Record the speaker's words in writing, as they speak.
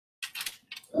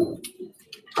You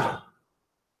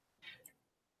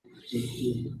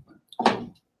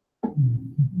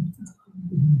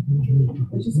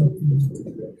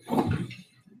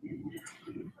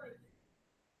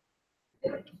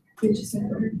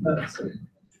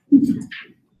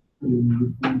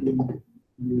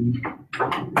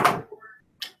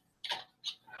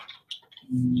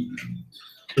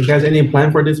guys any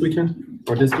plan for this weekend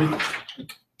or this week?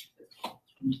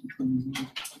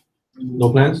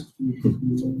 No plans?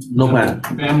 No plan.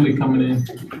 Family coming in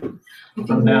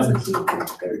from Dallas.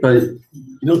 But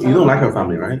you don't like your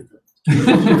family, right?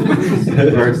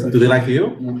 Or do they like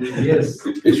you? Yes.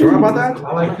 You sure about that?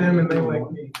 I like them and they like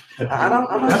me. I'm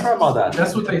not sure about that.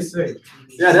 That's what they say.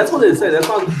 Yeah, that's what they say. That's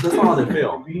not how they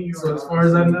feel. So as far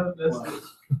as I know, that's.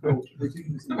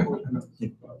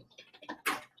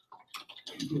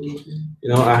 You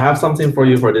know, I have something for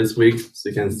you for this week, so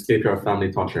you can escape your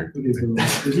family torture. That's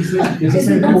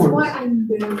why I'm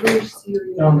very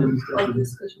serious about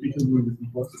this discussion.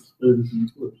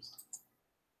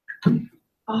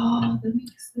 Oh, that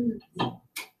makes sense.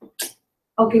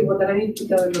 Okay, well then I need to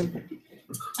tell them.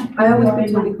 I always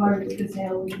been really hard because I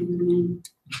always been.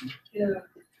 Yeah.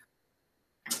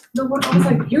 No, but I was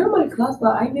like, you're in my class,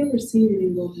 but I never seen any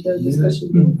of the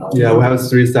discussion. Yeah, we have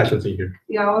 3 sections in here.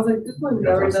 Yeah, I was like, this one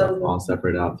never does. I'll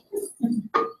separate out.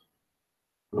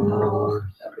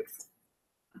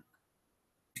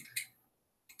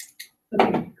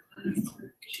 Okay.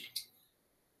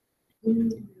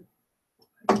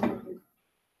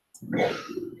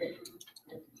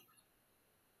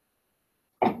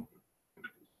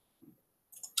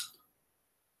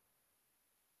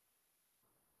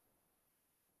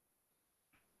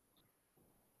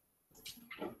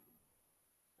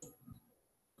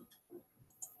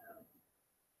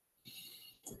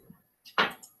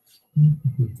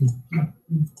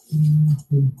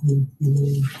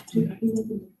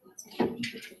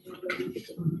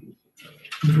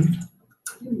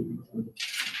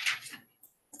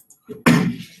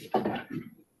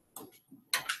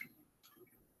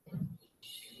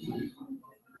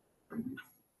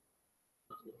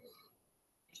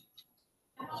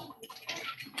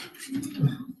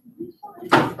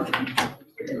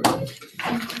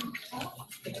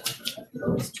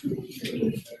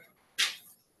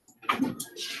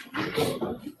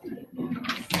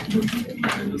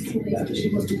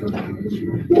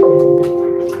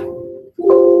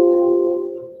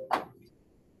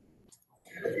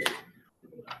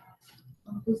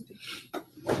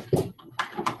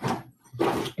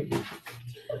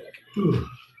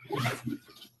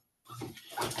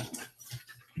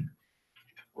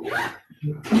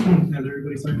 Has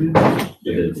everybody started?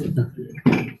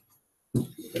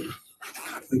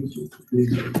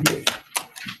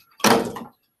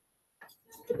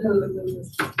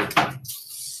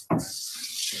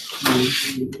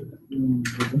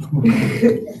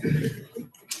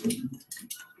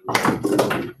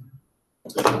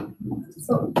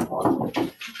 So, all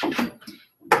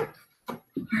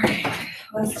right,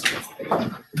 let's just.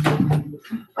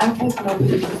 I think I'll do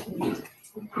this.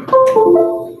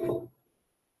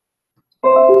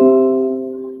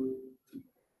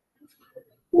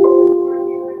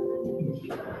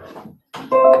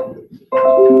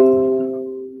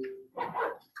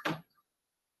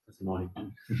 That's annoying.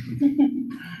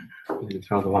 You need to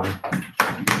turn the line.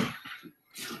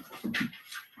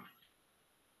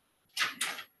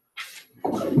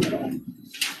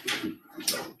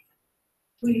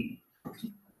 Wait.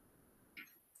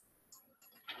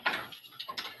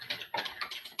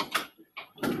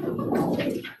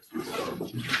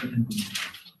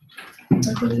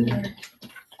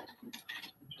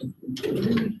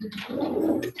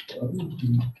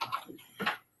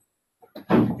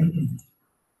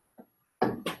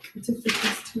 It's a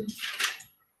 52.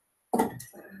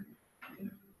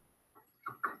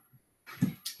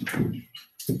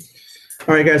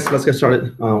 All right, guys, let's get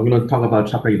started. We're going to talk about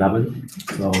chapter 11.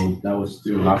 So that was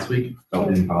due last week, so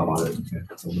we didn't talk about it. Okay,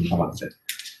 so we're going to talk about it.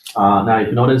 Now, if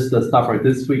you notice the stuff for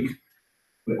this week,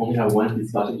 we only have 1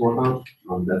 discussion to work on.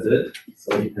 That's it.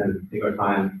 So you can take your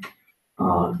time,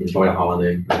 enjoy the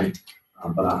holiday, right?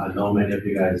 But I know many of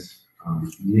you guys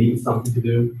need something to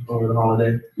do over the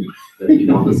holiday that you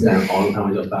don't understand all the time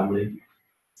with your family.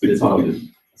 So this is what I'll do.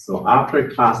 So after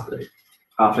class today,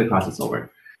 after class is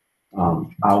over,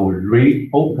 I will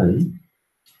reopen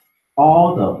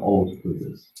all the old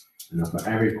quizzes. And for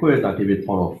every quiz, I'll give you a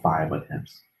total of 5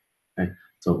 attempts. Okay.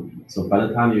 So by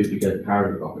the time you get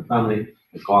tired of the family,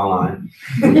 go online,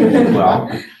 well,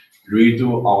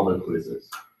 redo all the quizzes.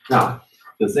 Now,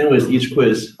 the same with each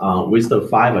quiz, with the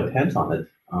 5 attempts on it,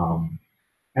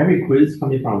 every quiz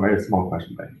coming from a very small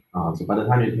question bank. So by the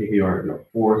time you take your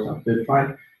fourth or fifth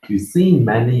try, you've seen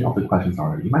many of the questions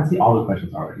already. You might see all the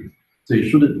questions already. So you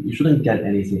shouldn't get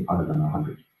anything other than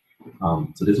 100.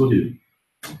 So this will do.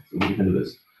 So you can do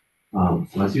this. So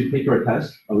once you take your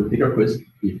test, or take your quiz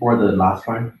before the last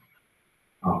try,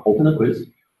 open the quiz,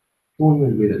 don't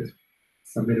even read it,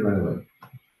 submit it right away.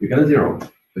 You get a 0, so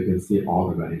you can see all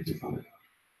the right answers on it.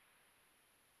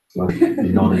 So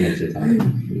you know the answers on it.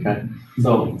 Okay.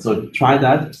 So try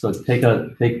that. So take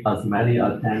as many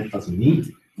attempts as you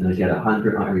need, and then get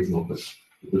 100 on every single quiz.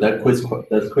 So that quiz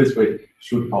rate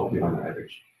should help you on the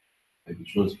average. And you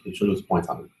should lose points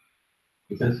on it.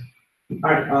 Make sense?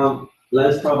 All right.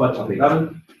 Let's talk about chapter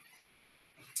 11.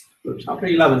 So chapter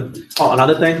 11. Oh,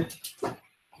 another thing.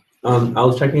 I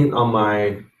was checking on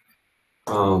my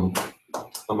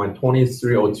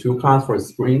 2302 class for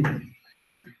spring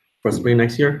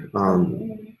next year.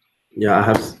 Yeah, I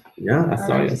have. Yeah, I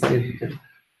saw it. Okay.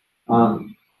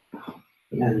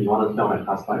 And you want to know my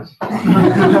class twice?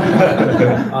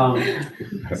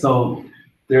 So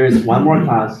there is one more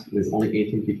class with only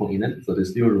 18 people in it, so there's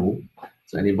still room.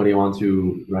 So anybody want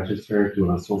to register, do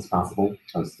as soon as possible,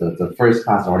 because the first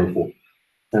class is already full.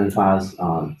 10 class,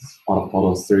 out of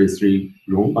total 33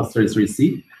 room, 33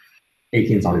 seat,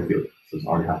 18 is already filled, so it's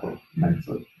already halfway. Okay,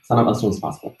 so sign up as soon as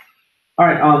possible. All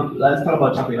right, let's talk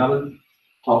about chapter 11.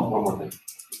 Oh, one more thing.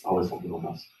 Always something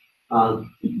else.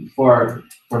 For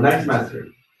next semester,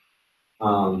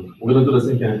 we're gonna do the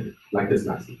same thing like this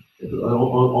semester. The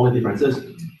only difference is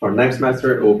for next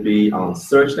semester it will be on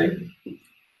Thursday.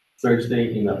 Thursday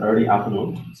in the early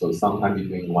afternoon, so sometime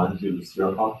between 1 to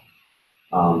 0 o'clock.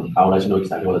 I'll let you know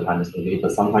exactly what the time is going to be,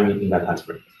 but sometime in that time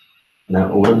frame. And then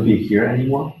it wouldn't be here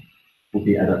anymore. We'll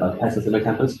be at a Texas in the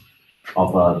campus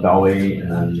of Bellway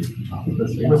and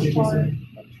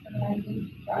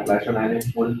Lecture 9,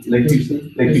 Lake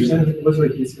Houston. Lake Houston. What's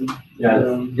Lake Houston?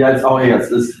 Yeah, yes. Oh, yes.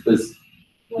 This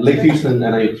Lake Houston,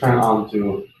 and then you turn on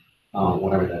to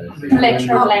whatever that is.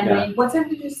 Lecture landing. Yeah. What time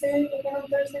did you say again on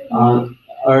Thursday?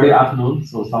 Early afternoon,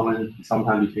 so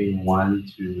sometime between 1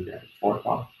 to 4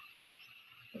 o'clock.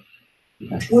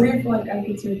 Okay. What if like I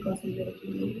can see a class and get it?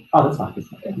 Oh, that's fine. That's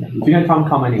fine. Yeah. If you can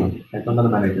come anyway. It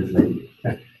doesn't matter if it's late.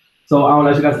 Okay. So I'll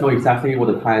let you guys know exactly what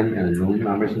the time and room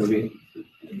numbers will be.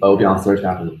 But it'll be on Thursday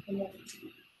afternoon.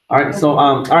 All right. So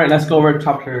all right. Let's go over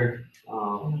chapter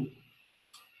 11.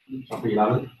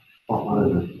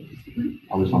 Oh,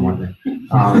 always one more thing.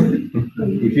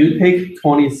 If you take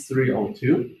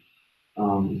 2302,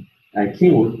 at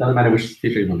Kingwood, doesn't matter which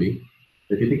teacher it will be.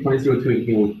 If you take 2302 in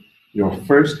Kingwood, your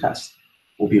first test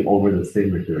will be over the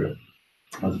same material.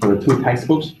 For the 2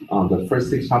 textbooks, the first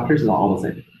 6 chapters are all the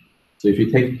same. So if you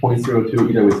take 0.02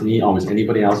 either with me or with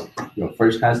anybody else, your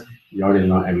first test, you already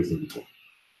know everything before.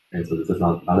 And so this is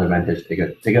another advantage. Take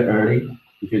it early.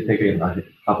 If you take it a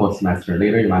couple of semesters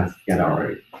later, you might get it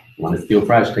already. When it's still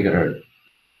fresh, take it early.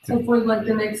 So for like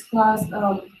the next class,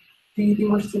 do you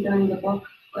think we're still gonna need a book?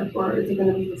 Like, or is it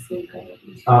gonna be the same kind of?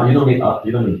 You don't need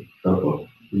the book.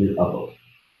 You need a book.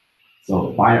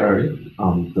 So buy early.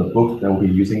 The book that we'll be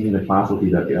using in the class will be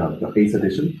the 8th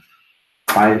edition.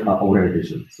 Buy an older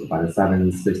edition. So buy the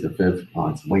 7th, 6th, the 5th.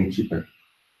 It's way cheaper.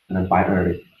 And then buy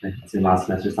early. Okay. I think last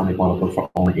semester somebody bought a book for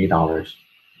only $8.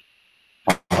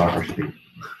 $5 for shipping.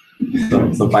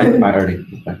 So buy early.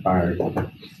 Okay, buy early. Okay.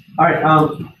 All right.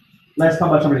 Let's talk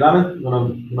about chapter 11. We're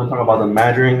gonna talk about the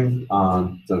measuring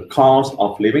the cost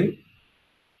of living.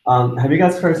 Have you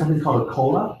guys heard something called a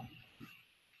COLA?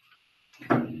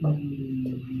 Have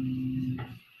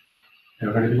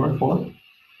you heard it before? COLA?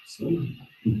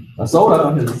 A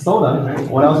soda. It's a soda. Right?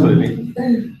 What else would it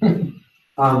be?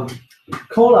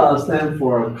 COLA stands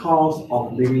for cost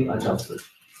of living adjustment.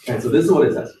 Okay, so this is what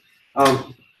it says.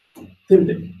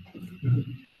 Timothy,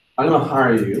 I'm gonna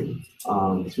hire you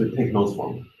to take notes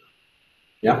for me.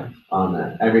 Yeah.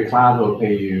 Every class will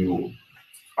pay you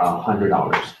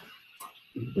 $100.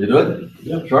 You do it?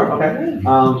 Yeah, sure. Okay.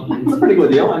 It's a pretty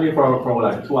good deal. I mean, for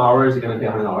like 2 hours, you're gonna pay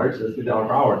 $100. That's $50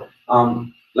 per hour.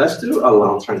 Let's do a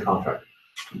long-term contract.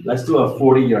 Let's do a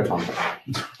 40-year contract.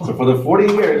 So for the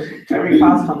 40 years, every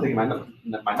class comes taking my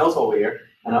notes over here,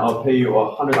 and I'll pay you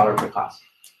 $100 per class.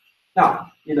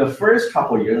 Now, in the first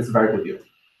couple of years, it's a very good deal.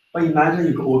 But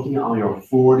imagine you're working on your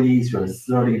 40s, your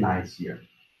 39th year.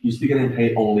 You're still getting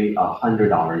paid only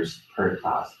 $100 per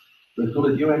class. Is it a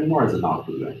good deal anymore, or is it not a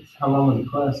good deal? How long was the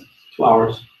class? 2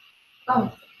 hours.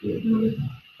 Oh. Yeah.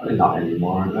 Probably not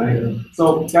anymore, right? Yeah.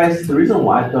 So guys, the reason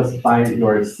why, because by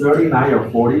your 39 or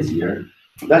 40s year,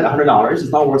 that $100 is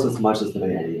not worth as much as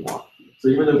today anymore. So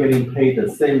even though getting paid the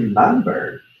same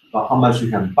number, but how much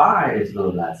you can buy is a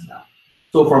little less now.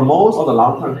 So for most of the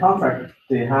long-term contract,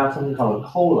 they have something called a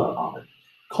COLA on it.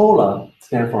 COLA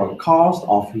stands for cost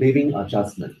of living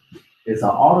adjustment. It's an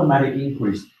automatic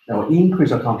increase that will increase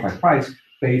your contract price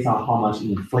based on how much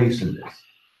inflation is.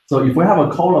 So if we have a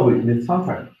COLA with this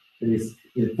contract, it is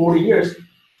in 40 years,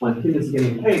 when things is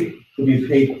getting paid, to be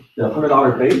paid the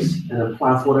 $100 base and then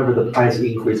plus whatever the price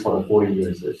increase for the 40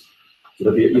 years is. So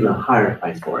there'll be an even higher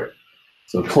price for it.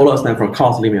 So COLA stands for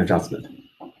cost of living adjustment.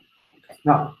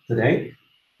 Now, today,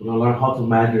 we're gonna learn how to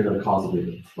measure the cost of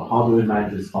living. So how do we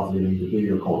measure this cost of living to give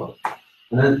you a COLA?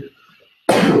 And then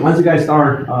once you guys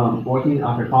start working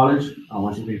after college,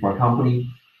 once you pay for a company,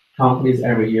 companies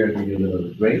every year give you a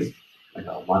little raise, like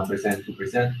a 1%,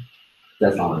 2%.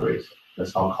 That's not a raise.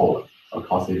 That's called COLA, or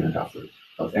cost of living adjustment.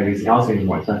 Because everything else getting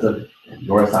more expensive, and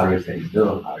your salary is getting a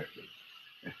little higher.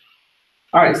 Okay.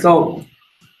 All right, so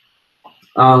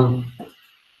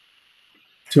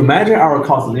to measure our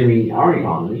cost of living in our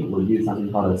economy, we'll use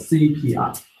something called a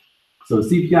CPI. So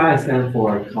CPI stands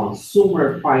for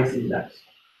Consumer Price Index.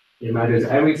 It measures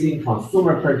everything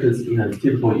consumer purchase in a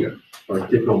typical year or a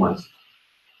typical month.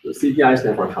 The CPI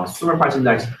stands for Consumer Price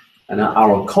Index, and then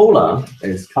our COLA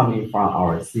is coming from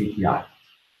our CPI.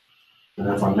 And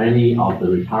then for many of the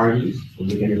retirees, when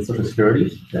they get in Social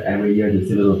Security, that every year they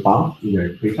see a little bump in their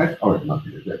paycheck, or not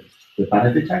the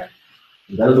benefit check,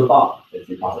 and that little bump is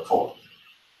because of COLA.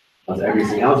 Because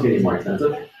everything else getting more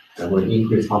expensive, that will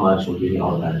increase how much we're getting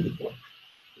all the benefit for.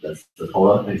 That's the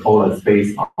COLA, and COLA is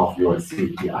based off your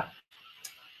CPI.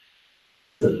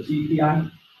 The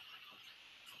PPI.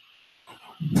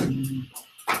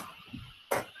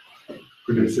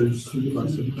 Producers.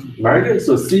 Very good.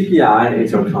 So CPI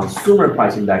is your consumer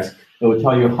price index. It will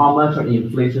tell you how much your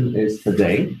inflation is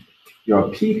today. Your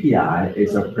PPI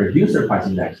is your producer price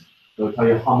index. It will tell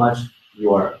you how much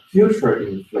your future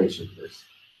inflation is.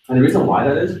 And the reason why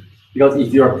that is, because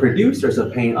if your producers are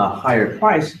paying a higher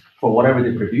price for whatever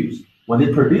they produce, when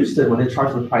they produce it, when they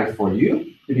charge the price for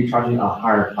you, they'll be charging a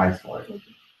higher price for it.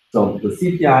 So the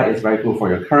CPI is very good for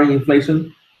your current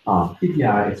inflation.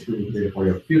 PPI is really good for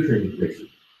your future inflation.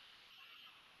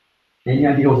 Any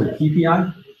idea what's a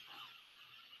PPI?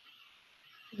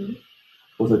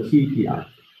 What's a PPI?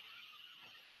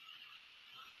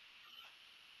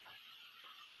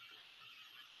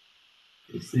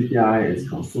 The CPI is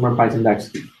consumer price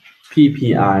index.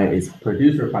 PPI is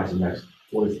producer price index.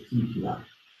 What is PPI?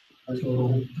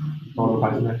 Total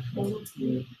price index?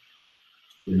 You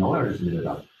know it or just made it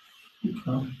up? Do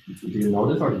you know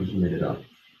this or did you made it up?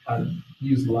 I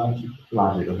use logic.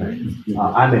 Logic, okay.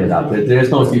 I made it up. There's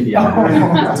no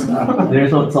CPI.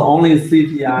 There's no, so only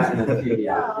CPI and then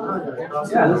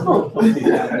PPI. Yeah, there's no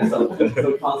CPI. Right? So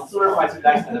consumer price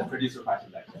index and then producer price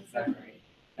index.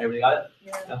 Everybody got it?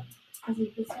 Yeah.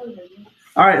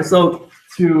 All right, so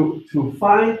to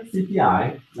find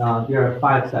CPI, there are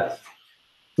 5 steps.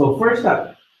 So first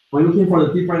step, when looking for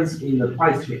the difference in the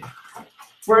price change,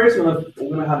 first we're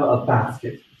gonna have a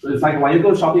basket. So it's like when you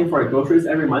go shopping for groceries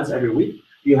every month, every week,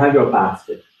 you have your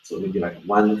basket. So maybe like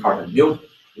 1 carton milk,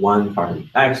 1 carton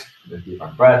eggs, then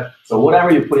different bread. So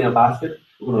whatever you put in a basket,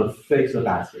 we're gonna fix the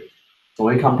basket. So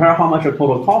when you compare how much your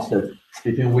total cost is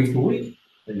between week to week,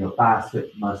 then your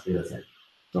basket must be the same.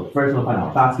 So first we'll find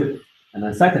out basket, and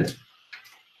then second,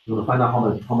 we'll find out how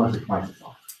much the prices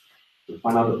are. To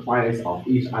find out the price of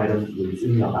each item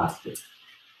within your basket.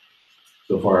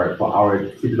 So for our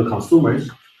typical consumers,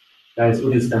 guys,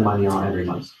 what do you spend money on every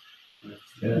month?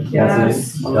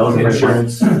 Yes. That was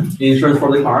insurance. Insurance for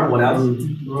the car. What else?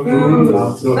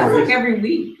 That's like every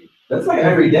week. That's like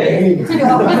every day.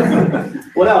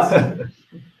 What else?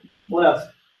 What else?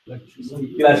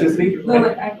 Electricity. No,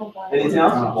 like I forgot. Anything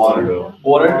else? Water.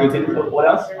 Water. You think? What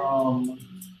else?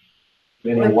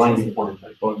 Maybe one important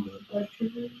like formula,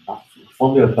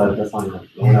 but that's not enough.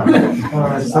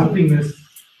 Something that's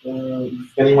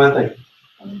Getting one thing.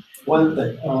 One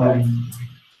thing.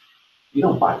 You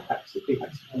don't buy packs. You pay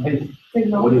packs. What do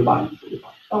you buy? What do you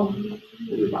buy? What do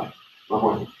you buy?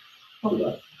 One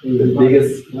more. The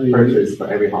biggest purchase for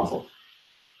every household.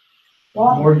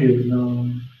 mortgage.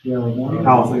 Yeah,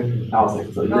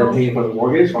 Housing. So either paying for the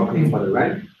mortgage or paying for the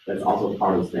rent. That's also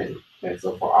part of the spending. Okay,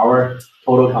 so for our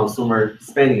total consumer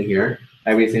spending here,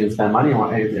 everything you spend money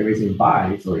on, everything you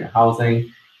buy, so your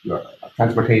housing, your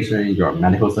transportation, your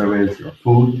medical service, your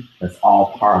food, that's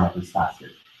all part of this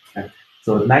basket. Okay,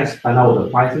 so next, find out what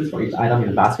the prices for each item in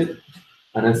the basket,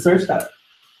 and then third step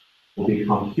will be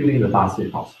computing the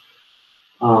basket cost.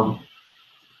 On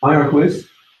your quiz,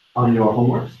 on your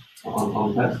homework,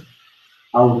 on test,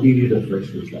 I will give you the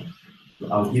first 2 steps.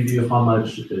 I'll give you how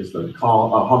much is the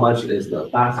how much is the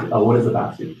basket, what is the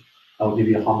basket? I'll give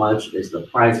you how much is the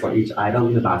price for each item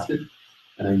in the basket.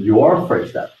 And then your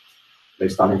first step,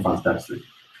 starting from step 3,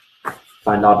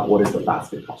 find out what is the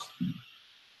basket cost.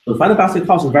 So to find the basket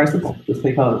cost is very simple. Just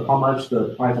take out how much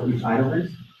the price of each item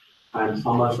is times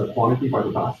how much the quantity for the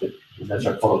basket, and that's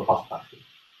your total cost basket.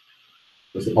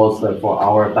 So suppose that for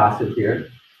our basket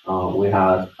here, we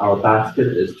have our basket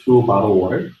is 2 bottled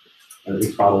water, and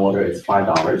each bottled water is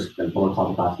 $5, then total cost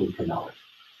of basket is $10.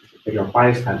 So take your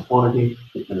price times quantity,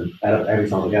 and then add up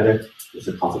everything all together, it's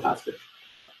the cost of basket.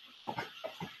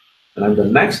 And then the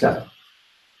next step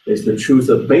is to choose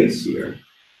a base year,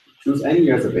 choose any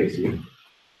year as a base year,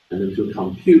 and then to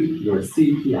compute your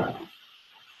CPI.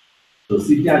 So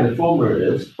CPI, the formula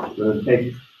is, we're going to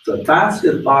take the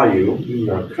basket value in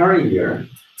your current year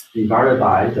divided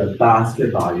by the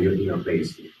basket value in your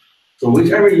base year. So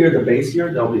whichever year the base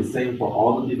year, that will be the same for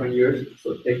all the different years.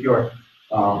 So take your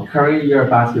current year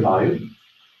basket value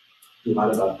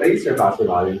divided by base year basket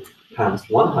value times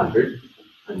 100,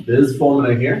 and this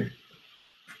formula here,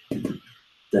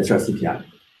 that's your CPI.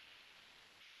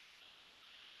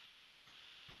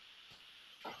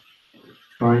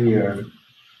 Current year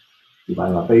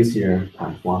divided by base year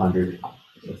times 100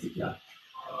 is CPI.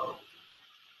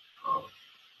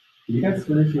 Did you guys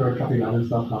finish your traffic balance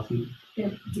stuff last week? Yeah.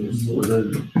 Was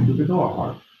it difficult or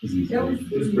hard?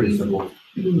 It was pretty simple.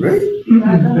 Really?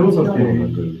 Yeah, It was okay.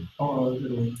 okay. Oh,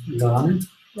 You got on it?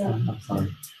 Yeah. I'm sorry.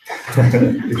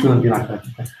 It shouldn't be like that.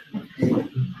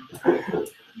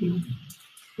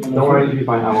 Don't worry, you'll be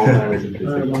fine. I won't everything.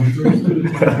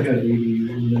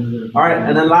 All right,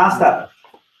 and then last step.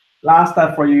 Last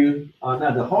step for you.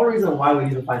 Now, the whole reason why we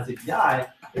need to find CPI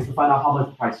is to find out how much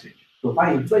the price change. To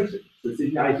find inflation, the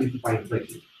CPI is used to find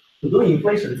inflation. To do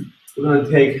inflation, we're going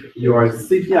to take your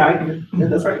CPI, yeah,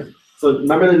 that's right. So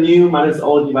remember the new minus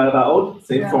old divided by old,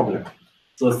 same formula.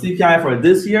 So CPI for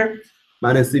this year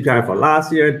minus CPI for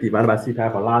last year divided by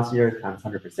CPI for last year times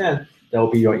 100%, that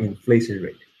will be your inflation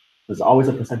rate. There's always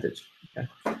a percentage. Okay?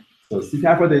 So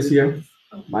CPI for this year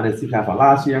minus CPI for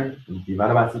last year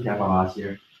divided by CPI for last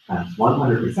year times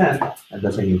 100%, and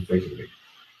that's your inflation rate.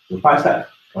 So 5 steps,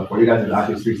 but for you guys, it's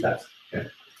actually 3 steps. Okay?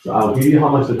 So I'll give you how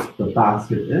much the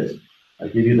basket is. I'll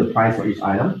give you the price for each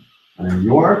item. And then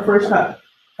your first step,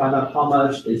 find out how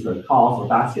much is the cost of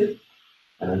basket.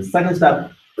 And then second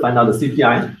step, find out the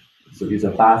CPI. So use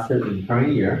a basket in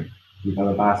current year,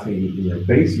 divided by basket in your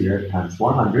base year times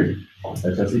 100, that's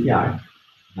your CPI.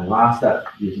 And last step,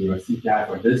 using your CPI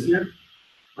for this year,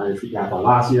 and CPI for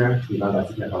last year, divided by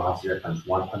CPI for last year times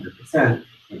 100%,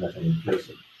 and that's an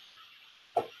inflation.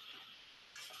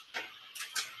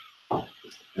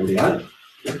 Everybody got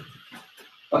it?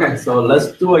 Okay, so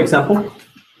let's do an example.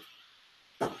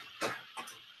 All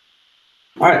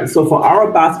right, so for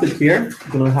our basket here,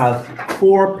 we're gonna have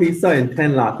 4 pizza and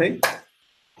 10 latte.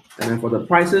 And then for the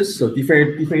prices, so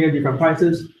different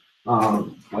prices.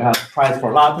 We have price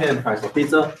for latte and price for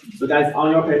pizza. So guys,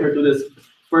 on your paper, do this.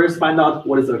 First, find out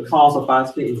what is the cost of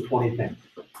basket in 2010.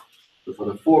 So for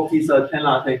the 4 pizza, 10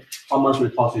 latte, how much will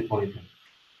it cost you in 2010?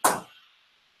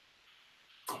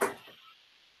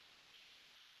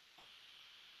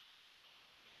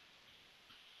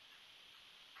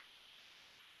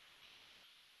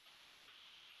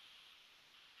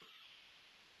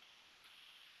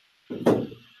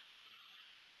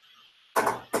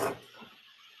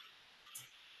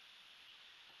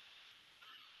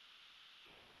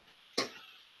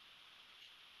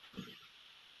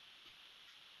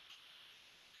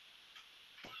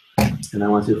 And then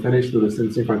once you finish, do the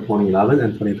same thing for 2011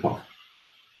 and 2012.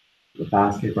 The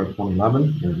basket for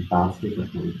 2011 and the basket for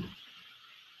 2012.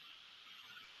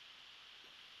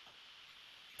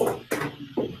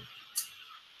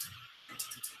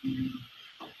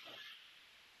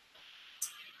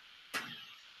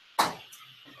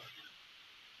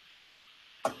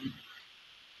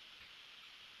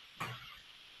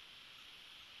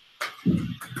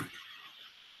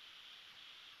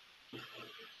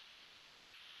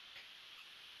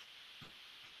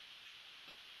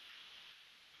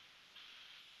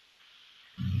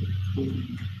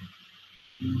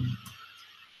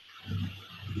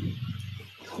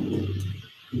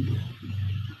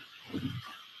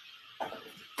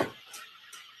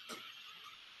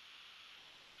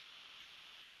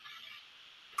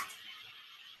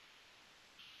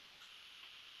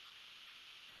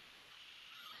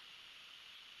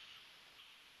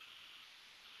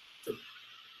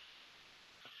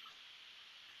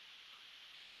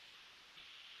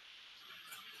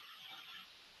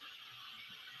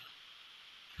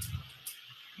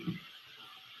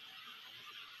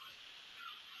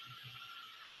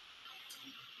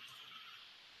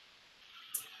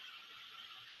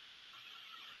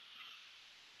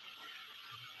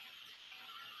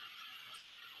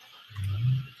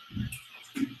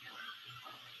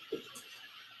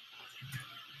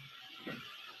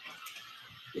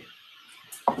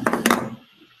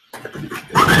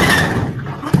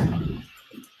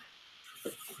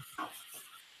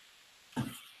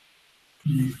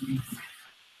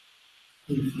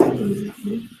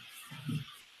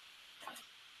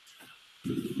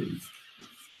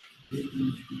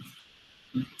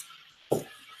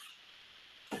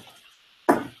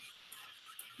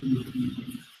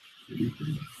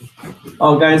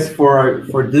 Oh, guys, for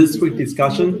this week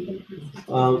discussion,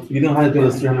 you don't have to do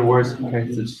the 300 words. Okay,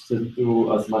 just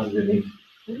do as much as you need.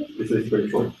 This is pretty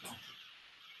short.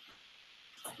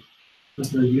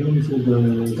 So you only said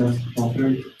that's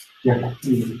popular. Yeah.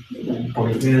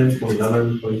 2010,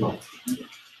 2011, 2012.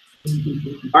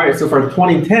 All right, so for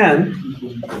 2010,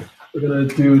 we're gonna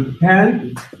do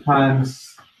 10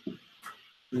 times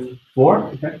 4,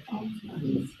 okay,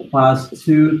 plus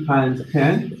 2 times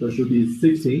 10, so it should be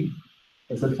 60.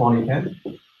 That's a 2010.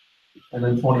 And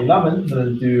then 2011, we're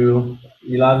gonna do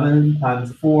 11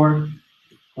 times 4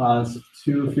 plus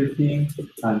 215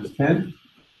 times 10.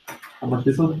 How much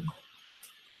this one?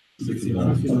 69.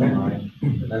 Okay.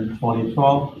 And then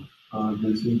 2012,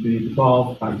 this would be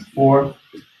 12 times 4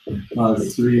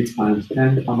 plus 3 times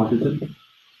 10. How much is it?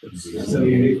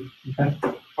 78. Okay.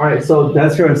 All right, so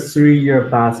that's your 3-year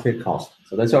basket cost.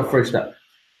 So that's your first step.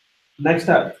 Next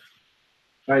step,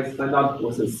 guys, find out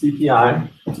what's the CPI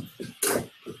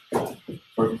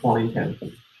for 2010.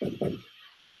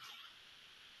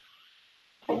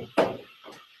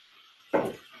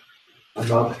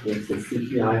 Find out what's the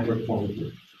CPI for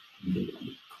 2010.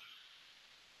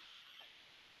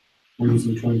 We're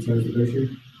using 2010 for this year.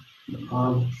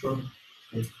 Sure.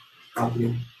 Okay.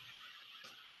 Copy.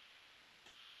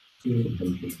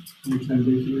 2010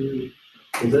 this year.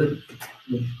 Is it?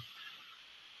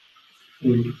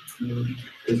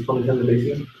 Is 2010 the base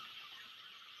year?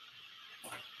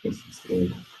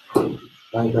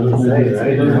 That doesn't say,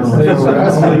 right?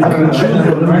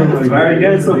 Very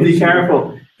good, so be careful.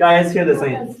 Guys, hear the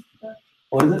saying.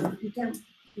 What is it? You can't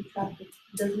retract it.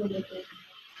 There's no difference.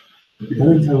 It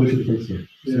doesn't tell which base year.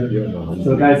 Yeah.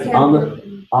 So guys, on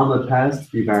the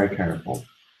test, be very careful.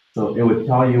 So it would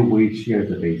tell you which year is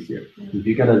the base year. If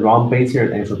you get a wrong base year,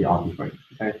 the answer will be off different.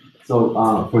 Okay. So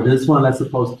for this one, let's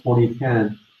suppose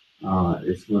 2010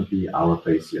 is going to be our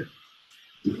base year.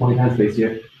 So 2010 is base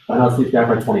year. Find out CPI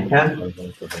for 2010, and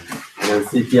then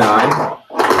CPI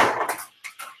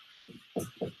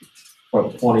for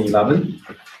 2011,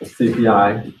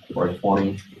 CPI for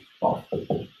 2012.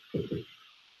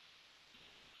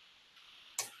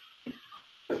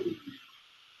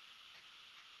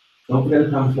 Don't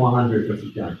forget times 100 for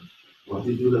CPI. Once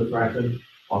you do the fraction,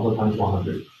 also times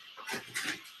 100.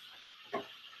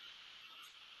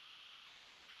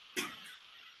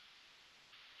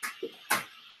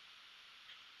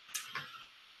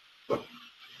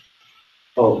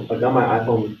 Oh, I got my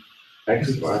iPhone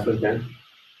X or iPhone 10.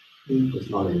 It's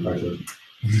not in person.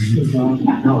 It's not.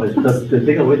 No, it's just they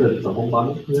take away the home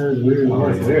button. Yeah, it's weird. Oh,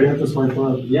 Yeah, it's weird. You have to swipe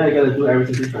up. Yeah, you gotta do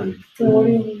everything different. So what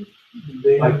do you mean?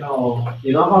 They Like, know.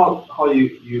 You know how you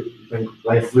can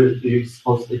like switch, you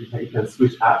supposed to, you can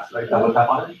switch apps, like double tap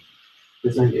on it.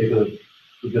 This one you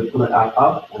could put an app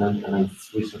up and then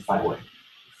switch the sideways.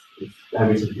 It's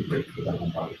everything different with that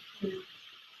home button.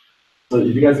 So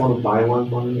if you guys want to buy one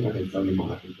for me, I can sell you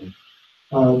more. Everything.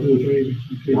 Do a trade.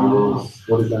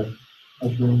 What is that?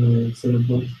 iPhone 7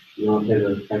 Plus. You want to pay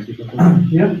the tax receipt?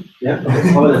 Yeah. Yeah. Okay.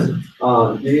 How about this?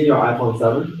 Give me your iPhone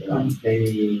 7. Pay me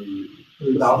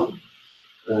 2,000.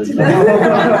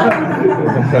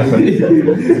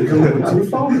 Two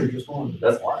phones or just one?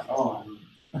 That's fine. Oh,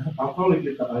 I'll probably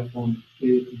get the iPhone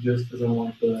 8 just because I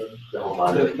want the Don't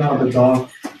mind it. no, the dock.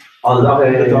 Oh,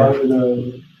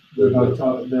 The okay.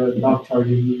 dog, the dog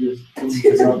charging, you just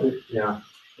drop it. Yeah.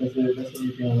 That's it. That's the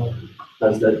only thing I want.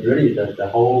 That's that really the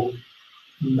whole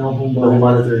No home the home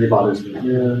button. button really bothers me.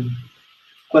 Yeah.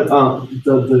 But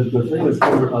the thing is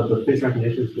the face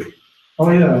recognition is good. Oh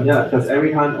yeah. Yeah, because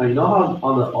every time you know how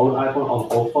on the old iPhone, on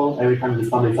the old phone, every time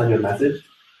somebody sends you a message,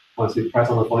 once you press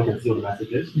on the phone, you can see what the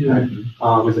message is. Yeah.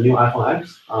 With the new iPhone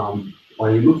X,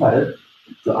 when you look at it,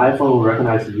 the iPhone will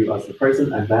recognize you as the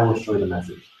person and then will show you the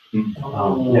message.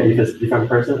 Yeah, if it's a different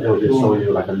person, it will just show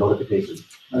you like a notification,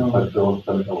 but don't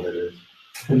tell what it is.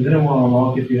 And didn't want to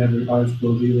unlock if you have your eyes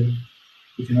closed either.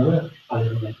 Did you know that? I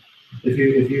don't know. If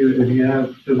you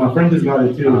have, because my friend just got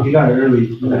it too. He got it early.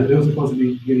 It was supposed to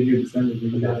be getting here December, but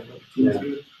he got it 2 weeks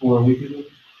ago or a week ago.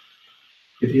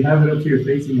 If you have it up to your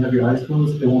face and you have your eyes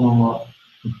closed, it won't unlock.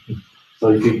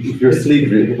 So if you're asleep,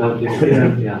 you know,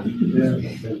 yeah.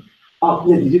 Oh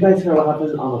yeah, did you guys hear what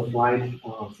happened on the flight?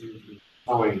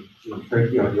 Somewhere in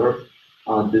Turkey or Europe.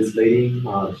 This lady,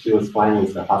 she was flying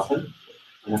with her husband,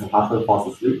 and her husband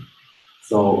falls asleep.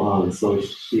 So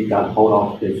she got hold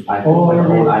of his iPhone, Oh, like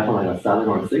her old right. iPhone, like a 7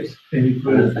 or 6, And he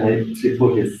put it, and she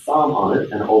put his thumb on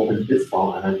it and opened his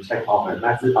phone and then checked all her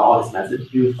message, all his messages,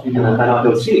 he was, and then found out it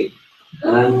was cheating.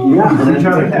 And then yeah, and He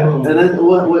tried to then, kill him. and then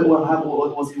what happened?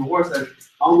 What was even worse? That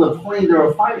on the plane they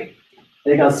were fighting.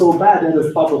 They got so bad they had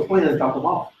to stop the plane and drop them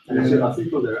off. And then she got sick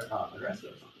for the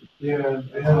arrested or something. yeah,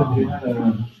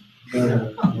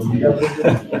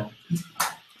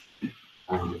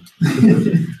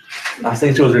 I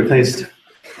think she was replaced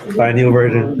by a new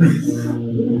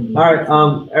version. All right,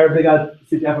 everybody got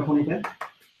CPI for 2010?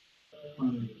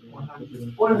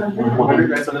 100,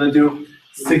 right? So I'm gonna do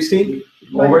 60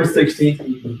 over 60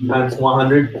 times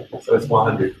 100, so it's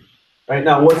 100. Right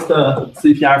now, what's the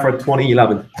CPI for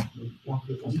 2011?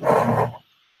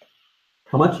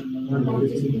 How much?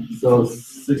 So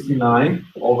 69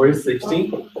 over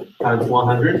 60 times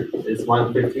 100 is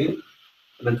 115.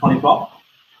 And then 2012?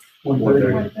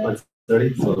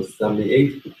 130, so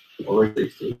 78 over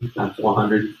 60 times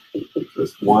 100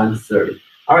 is 130.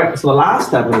 All right, so the last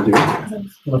step we're gonna do, I'm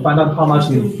gonna find out how much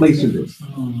inflation is.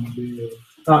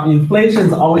 Inflation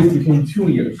is always between 2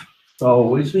 years, so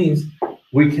which means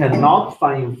we cannot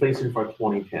find inflation for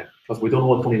 2010 because we don't know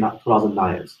what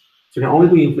 2009 is. So we can only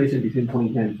do inflation between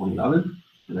 2010 and 2011,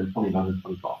 and then 2011 and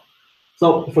 2012.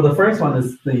 So for the first one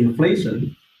is the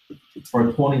inflation for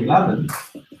 2011,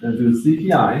 and do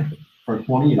CPI for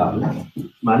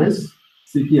 2011 minus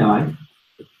CPI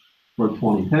for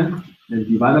 2010, and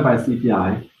divided by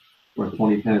CPI for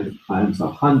 2010 times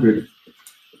 100%.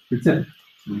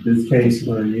 In this case,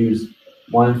 we're going to use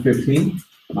 115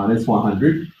 minus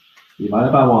 100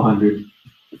 divided by 100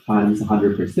 times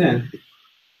 100%.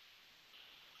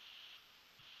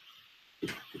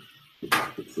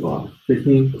 So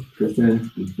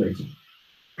 15% inflation.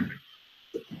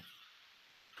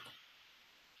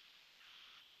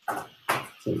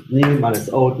 So N minus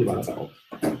O divided by O.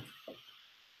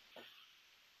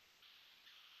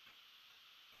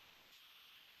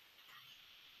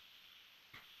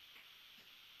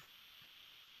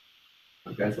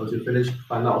 Okay, so to finish,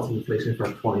 find out some inflation for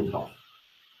 2012.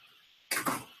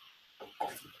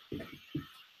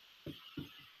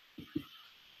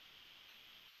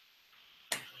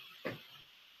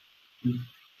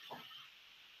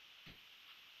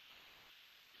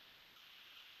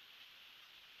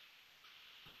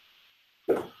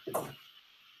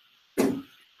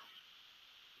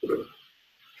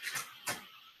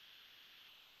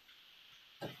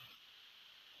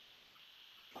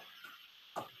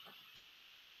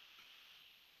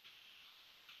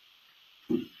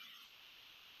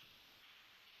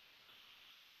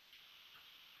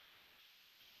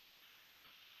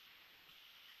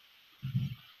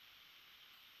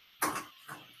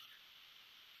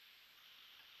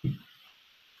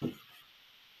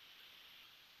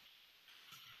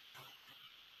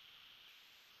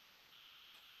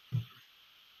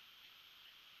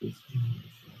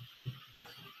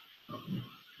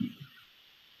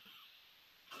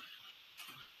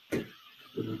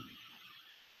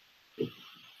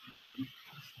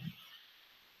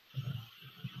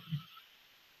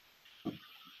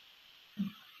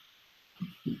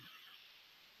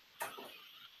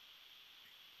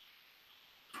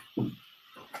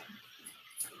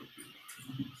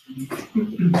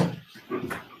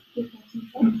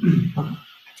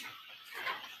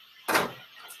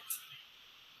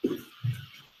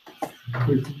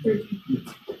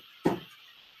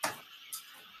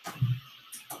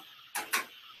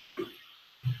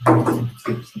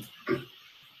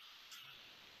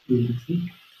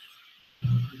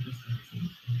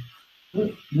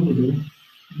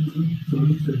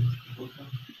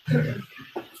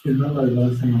 It's not like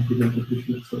last time I forgot to push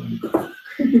it, so.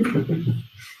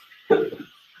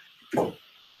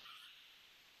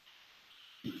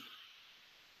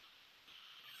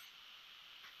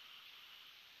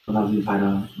 So now we find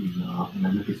out in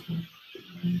elementary school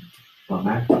for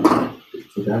math.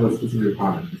 So they have a specific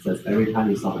requirement. It says every time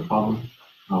you solve a problem,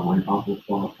 when you on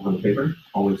the paper,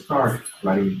 always start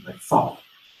writing like solve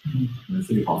in the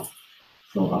semicolon.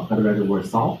 So better write the word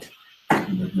solve,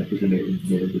 and then the teacher made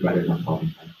it to write it on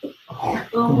problem.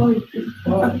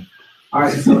 All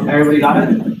right, so everybody got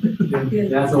it?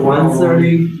 Yeah, so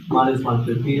 130 minus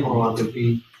 150 or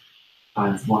 150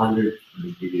 times 100, and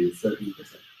we give you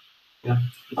 30%. Yeah.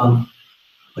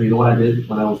 But you know what I did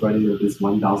when I was writing this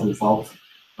 1,000 solves?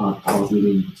 I was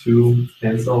using 2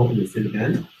 pencils in the same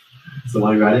pen. So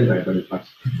when I write it, I write it twice.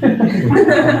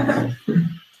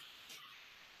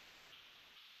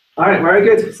 All right, very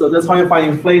good. So that's how you find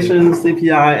inflation,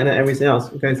 CPI, and then everything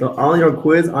else. Okay, so on your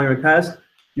quiz, on your test,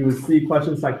 you will see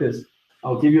questions like this.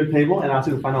 I'll give you a table and ask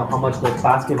you to find out how much the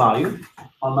basket value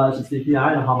how much is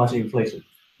CPI, and how much inflation.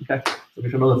 Okay, so we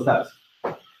should know the steps.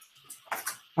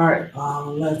 All right,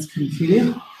 let's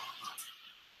continue.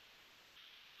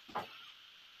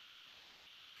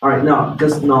 All right, now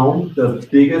just know the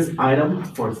biggest item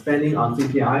for spending on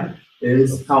CPI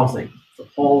is housing. The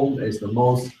home is the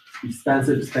most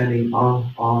expensive spending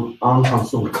on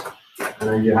consumers. And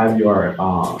then you have your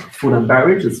food and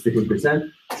beverage is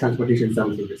 15%, transportation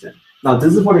 17%. Now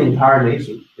this is for the entire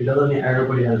nation. It doesn't mean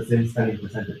everybody has the same spending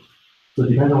percentage. So it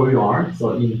depends on where you are.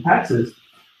 So in Texas,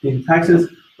 we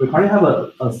probably have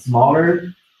a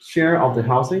smaller share of the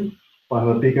housing, but have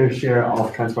a bigger share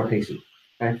of transportation.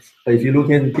 Okay, but if you look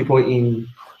in people in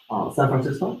San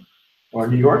Francisco or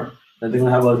New York, then they're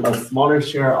gonna have a smaller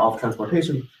share of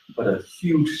transportation, but a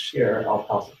huge share of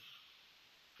housing.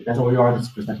 Depends on where you are, this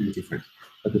percentage is different.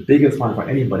 But the biggest one for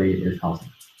anybody is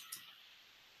housing.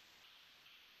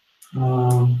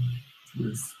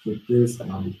 Let's get this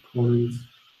on the points.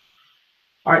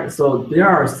 All right, so there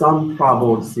are some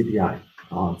problems with CPI.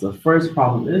 The first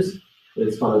problem is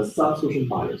called a substitution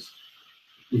bias.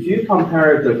 If you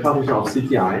compare the calculation of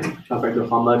CPI compared to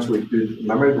how much we do,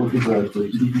 remember we did the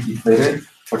GDP deflated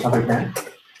for chapter 10?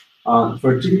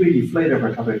 For GDP deflated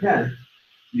for chapter 10,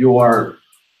 your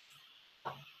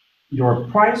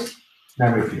price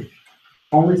never changes.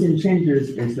 Only thing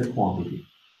changes is the quantity.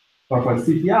 But for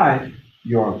CPI,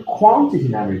 your quantity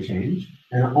never change,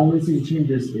 and the only thing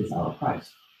changes is our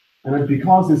price. And then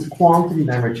because this quantity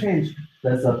never change,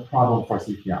 that's a problem for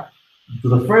CPI. So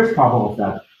the first problem of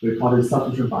that, we call it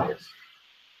substitution bias.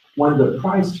 When the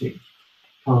price changes,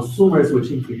 consumers will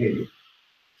change behavior.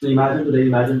 So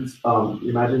imagine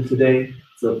today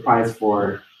the price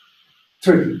for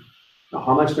turkey. Now,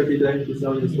 how much turkey today is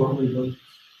selling in the store?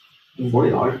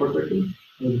 $40 for turkey.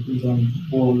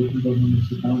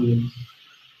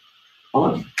 How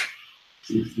much?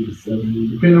 60 to 70,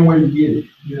 depending on where you get it.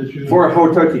 Yeah, sure. For a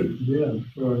whole turkey. Yeah,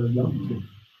 for a young turkey.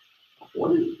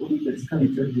 What is this kind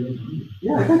of turkey?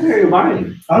 Yeah, I can't hear you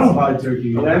buying. I don't buy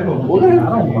turkey. Okay. I don't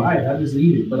buy it. I just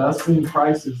eat it. But I've seen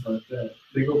prices like that.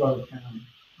 They go by the pound.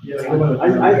 Yeah, they go by the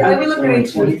pound. Let me look at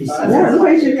HEB. Yeah, look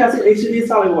at HEB. I think HEB is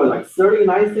selling what, like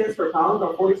 39 cents per pound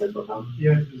or 40 cents per pound?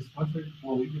 Yeah, because my turkey,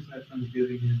 well, we just had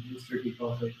Thanksgiving and this turkey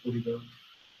cost like $40.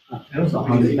 That was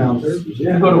 100 pounds.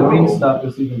 You go to Wingstop,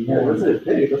 it's even Yeah, more. that's it.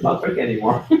 Hey, that's not turkey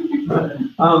anymore.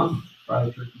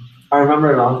 Fried turkey. I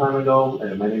remember a long time ago,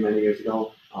 many years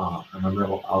ago, I remember I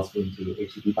was going to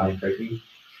HEB buying turkey.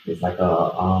 It's like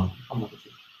how much is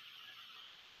it?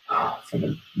 It's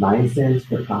like 9 cents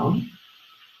per pound.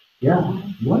 Yeah.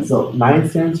 What? So 9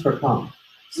 cents per pound.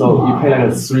 So you pay like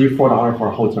a $3-4 for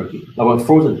a whole turkey, like a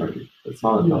frozen turkey. It's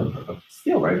not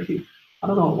still very cheap. I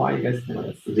don't know why you guys think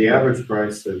like that. The average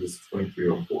price is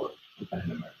 $23.04 Okay.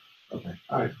 in America. Okay.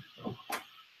 All right.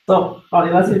 So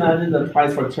let's imagine the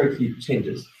price for turkey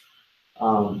changes.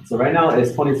 So right now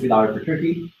it's $23 per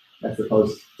turkey. Let's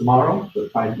suppose tomorrow the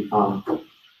price becomes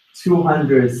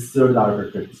 $230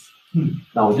 per turkey.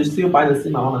 Now would you still buy the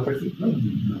same amount of turkey?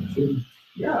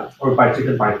 Yeah, or buy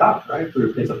chicken, buy duck, right, to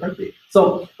replace a turkey.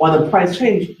 So when the price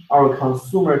change, our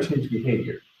consumer change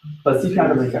behavior. But CPI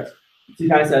doesn't care.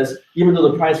 CPI says even though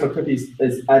the price for turkeys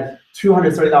is at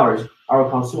 $230, our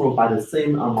consumer will buy the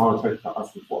same amount of turkey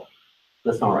as before.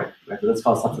 That's not right. So that's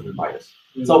called substitution bias.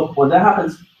 So when that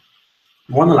happens,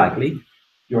 more than likely,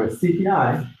 your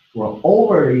CPI will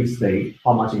overly state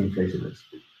how much inflation is.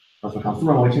 Because the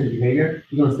consumer will change behavior,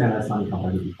 you're going to spend less money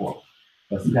compared to before.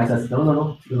 But CPI says,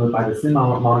 no, you're going to buy the same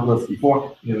amount of goods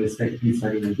before, you're going to be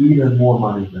spending even more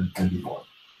money than before.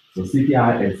 So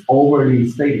CPI is overly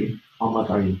stating how much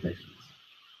our inflation is.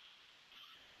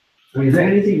 So is there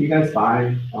anything you guys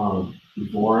buy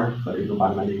before, but you don't buy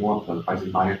them anymore because the price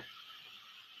is higher?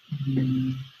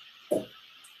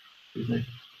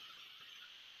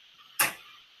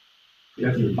 You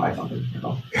guys need to buy something, you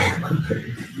know?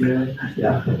 Yeah.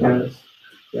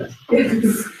 Yes.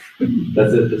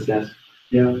 That's it, just yes.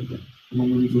 Yeah. My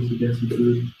money goes to gas and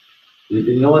food.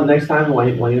 You know what, next time when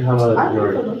you have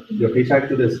your paycheck,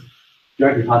 do this,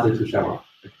 direct deposit to Chevron.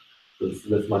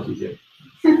 That's much easier.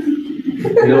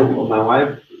 You know, my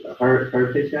wife,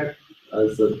 her paycheck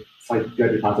is it's like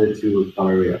direct deposit to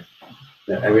Galleria.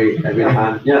 Every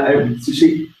time,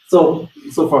 so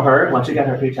for her, when she gets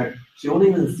her paycheck, she won't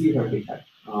even see her paycheck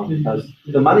because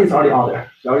the money is already out there.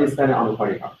 She already spent it on the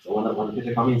party card. So when the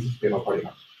paycheck comes in, she pays her party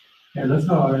card. Yeah, that's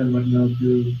how I am right now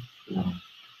too.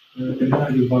 And then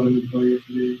I just bought a new car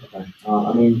yesterday. Okay.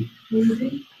 I mean,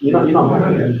 you're not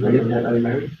married yet, right? Are you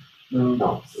married?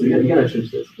 No. So you gotta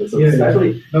change this. So Yeah,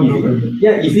 especially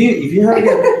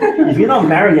if you're not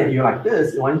married yet, you're like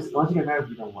this. Once you get married,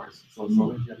 you become worse. So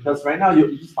because right now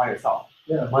you just by yourself.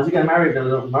 Yeah. Once you get married, then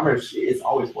remember, she is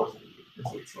always worse than you.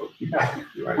 So yeah,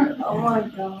 you're right. Oh my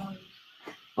god.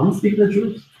 I'm speaking the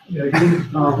truth. Yeah,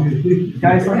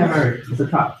 Guys, don't get married. It's a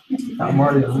trap. I'm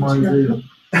already there.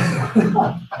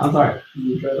 I'm sorry.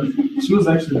 She was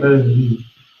actually better than me.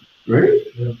 Really?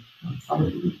 Yeah.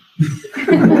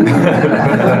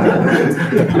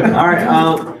 All right.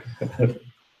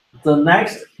 The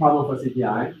next problem for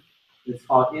CPI is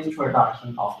called introduction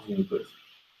of new goods.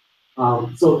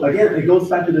 So again, it goes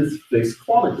back to this fixed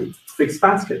quantity, fixed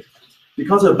basket.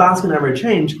 Because your basket never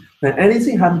change, then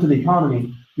anything happen to the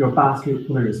economy, your basket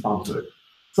couldn't respond to it.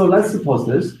 So let's suppose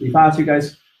this. If I ask you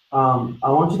guys, I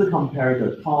want you to compare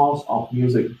the cost of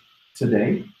music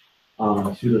today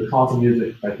to the cost of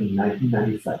music back in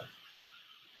 1997.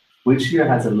 Which year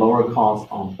has a lower cost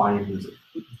on buying music?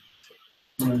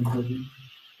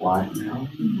 Why?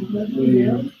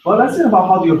 Well, let's think about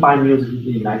how do you buy music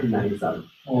in 1997.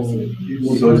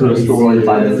 You go to a store and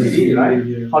buy the CD, right?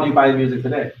 How do you buy music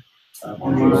today?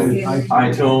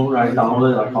 iTunes, right?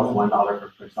 Download it, like cost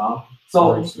 $1 per song.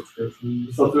 So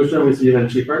subscription is even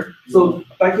cheaper. So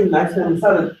back in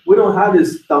 1997, we don't have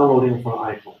this downloading from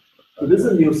iPhone. So this is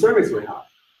a new service we have.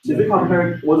 So if you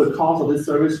compare what the cost of this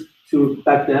service to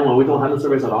back then when we don't have the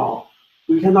service at all,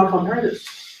 we cannot compare this.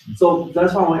 So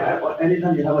that's why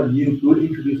anytime you have a new good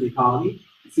introduced economy,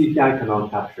 CPI cannot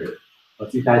capture it.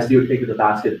 But CPI still take the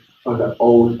basket from the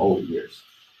old years.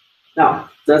 Now,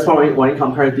 that's why when you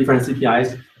compare different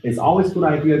CPIs, it's always a good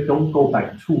idea, don't go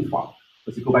back too far.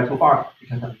 Because if you go back too far, you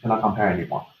cannot compare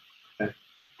anymore. Okay?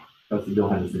 Because you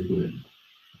don't have the same good.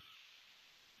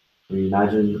 So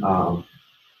imagine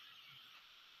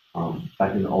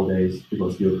back in the old days,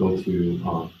 people still go to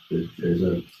there's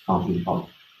a company called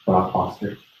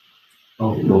Blockbuster.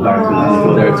 You go back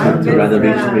to there to rent a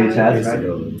VHS, right?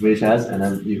 VHS, and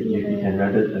then you can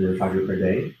rent it and they'll charge you per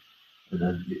day. And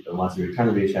then once you return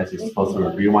the VHS, you're supposed to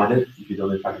rewind it. If you don't,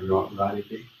 they charge you rewind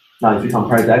anything. Now, if you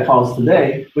compare that cost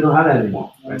today, we don't have that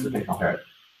anymore, right? So you can compare it.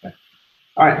 Okay.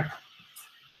 All right.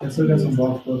 I still got some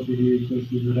Blockbuster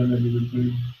VHSs that I'm going to return.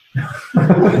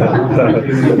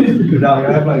 I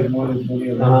have like more than 20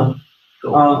 of them.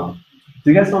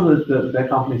 Do you guys know that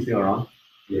company is still around?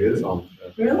 Yes.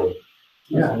 Really?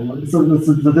 Yeah. So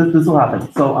this will happen.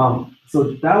 So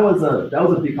that was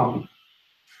a big company,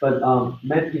 but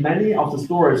many of the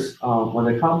stores when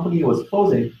the company was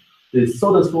closing, they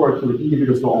sold the store to the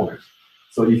individual store owners.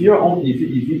 So if you want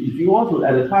to,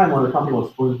 at the time when the company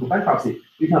was going to bankruptcy,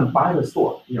 you can buy the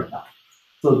store in your town.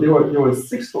 So there were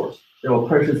 6 stores that were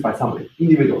purchased by somebody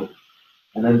individually,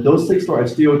 and then those 6 stores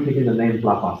are still taking the name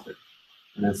Blockbuster,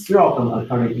 and then 3 of them are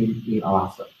currently in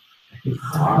Alaska.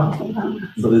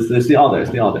 So they're still out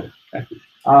there, Okay.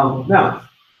 Now,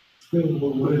 Still,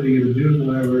 what are they gonna do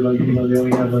whenever, like, they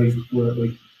only have like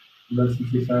less than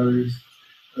 6 hours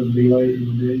of daylight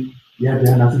in the day? yeah, they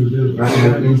have nothing to do, right?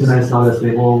 The internet's not as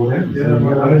stable over there. Yeah,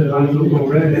 but I was looking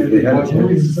red and They had a watch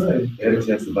movies inside. They had a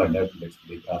chance to buy Netflix, but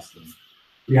they passed them.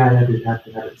 Yeah, they had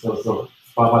it. So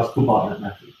Spotify's too bought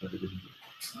Netflix, but they didn't.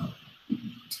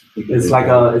 It's like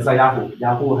Yahoo.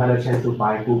 Yahoo had a chance to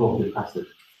buy Google, they passed it.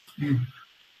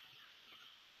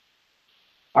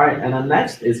 All right, and the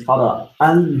next is called an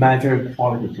unmeasured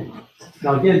quality change.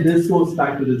 Now again, this goes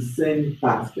back to the same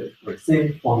basket, or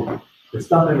same quantity. The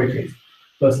stuff never changes,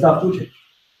 but stuff do change.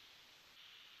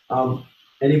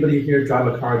 Anybody here drive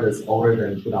a car that's older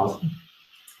than 2000?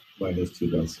 Minus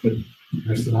 2,000.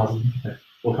 There's 2000. Okay.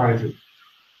 What car is it?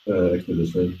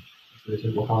 Expedition.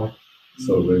 Expedition. What color?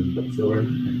 Silver. Silver.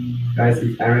 Guys,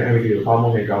 if Aaron give you a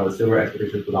problem, can drive a silver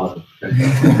Expedition 2000. Okay.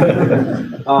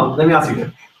 Let me ask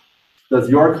you. Does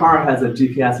your car has a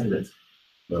GPS in it?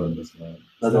 No, it does not.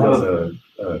 Does It it have has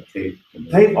a tape. in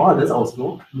it. Tape? Oh, that's old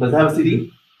school. Does it have a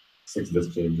CD?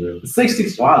 6-disc changer.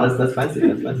 66. Wow, that's fancy.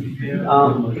 That's fancy. Yeah.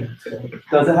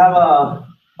 Does it have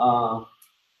a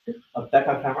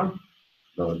backup camera?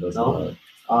 No, it does No?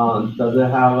 not. Does it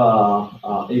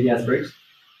have ABS brakes?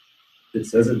 It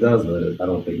says it does, but I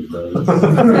don't think it does.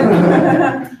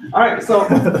 All right, so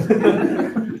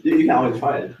you can always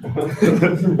try it.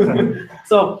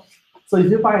 So if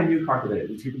you buy a new car today,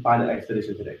 if you buy the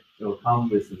Expedition today, it will come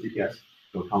with the GPS,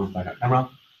 it will come with backup camera,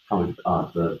 come with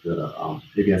the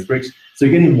ABS brakes. So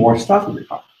you're getting more stuff in the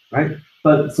car, right?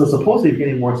 But so supposedly you're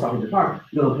getting more stuff in the car,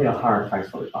 you're gonna pay a higher price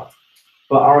for the car.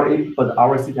 But our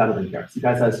CPI doesn't care.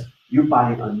 CPI says you're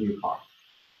buying a new car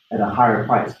at a higher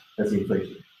price. That's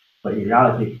inflation. But in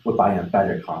reality, we're buying a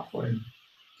better car for it.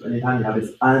 So anytime you have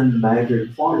this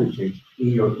unmeasured quantity change in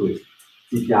your goods,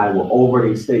 CPI will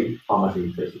overly state how much the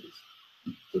inflation is.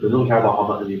 So they don't care about how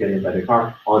much you're getting a better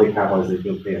car. All they care about is that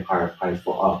you'll pay a higher price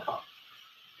for our car.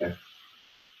 Okay.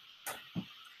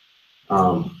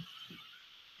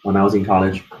 when I was in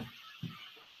college,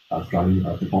 I was driving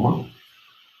a Tacoma.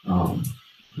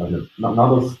 Like not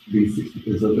those V60,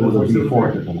 it was a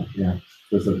V4 Tacoma, yeah,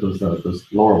 those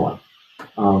lower one.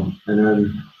 And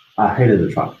then I hated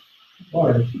the truck.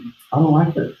 Why? I don't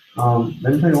like it.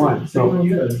 Let me tell you why. So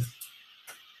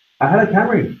I had a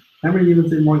Camry. Camry even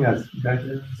said more gas.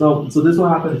 Okay. So this is what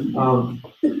happened.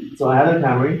 So I had a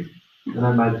Camry, and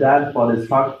then my dad bought his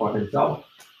truck for himself.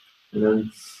 And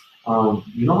then,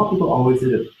 you know how people always say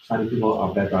that Chinese people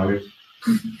are bad drivers.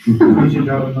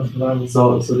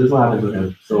 So this is what happened to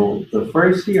him. So the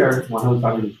first year when I was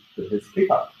driving his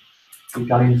pickup, he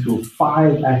got into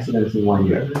 5 accidents in 1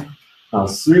 year.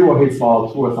 3 were his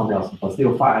fault, 2 were something else, but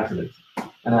still 5 accidents.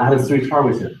 And I had 3 cars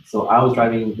with him. So I was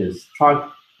driving his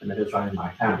truck, and then he was driving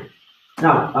my Camry.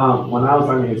 Now, when I was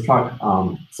driving his truck,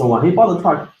 so when he bought the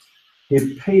truck,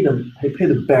 he paid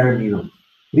the bare minimum.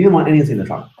 He didn't want anything in the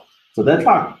truck. So that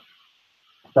truck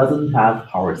doesn't have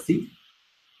power seat,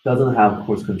 doesn't have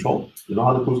cruise control. You know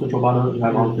how the cruise control button you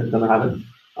have on it doesn't have it.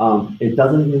 It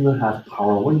doesn't even have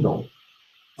power window.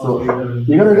 So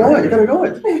you gotta go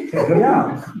it.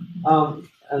 Yeah.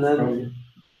 And then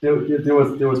there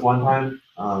was one time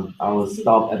I was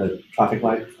stopped at a traffic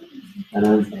light, and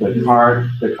then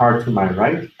the car to my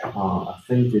right, I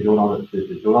think they rolled on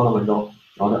the window,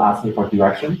 wanted to ask me for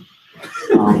direction.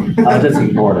 I just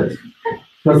ignored it.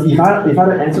 Because if I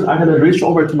had answered, I had to reach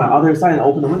over to my other side and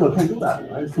open the window. I can't do that,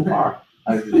 right? It's too far.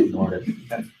 I just ignored it.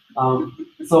 Okay.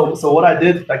 So what I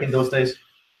did back in those days,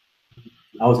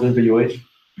 I was going to UH,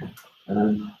 and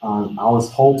then I was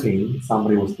hoping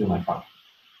somebody would steal my car.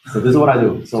 So this is what I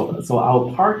do. So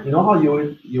I'll park. You know how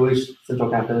UH Central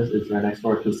Campus is right next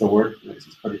door to Seward, which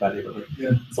is pretty bad neighborhood.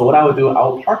 Yeah. So what I would do,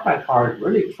 I'll park my car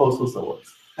really close to Seward.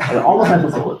 Almost at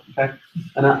the Seward, okay?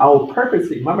 And then I will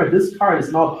purposely, remember this car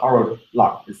is not power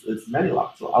lock, it's manual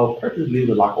lock. So I will purposely leave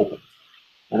the lock open.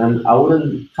 And then I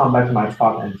wouldn't come back to my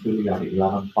truck until maybe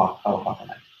 11 o'clock, 12 o'clock at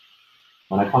night.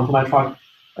 When I come to my truck,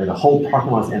 like the whole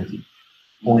parking lot is empty.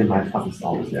 Only my truck is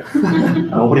always there.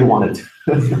 Nobody wanted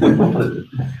it.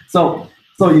 So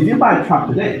if you buy a truck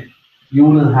today, you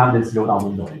wouldn't have this roll down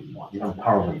window anymore. You have a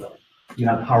power window. You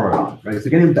have power lock, right? So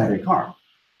you're getting a better car.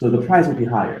 So the price will be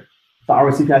higher. So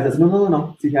our CPI says,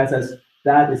 no. CPI says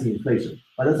that is inflation.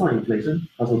 But that's not inflation,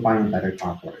 that's what buying a better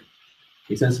car for it.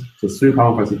 Makes sense? So 3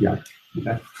 power for CPI.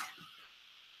 Okay.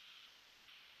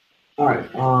 All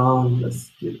right,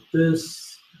 let's skip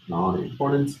this. Not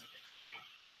important.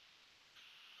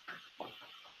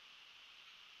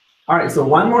 All right, so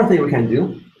one more thing we can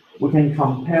do. We can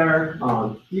compare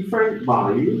different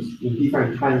values in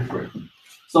different time frames.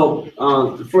 So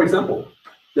for example,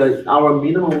 our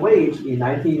minimum wage in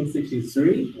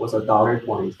 1963 was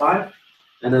 $1.25,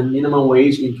 and the minimum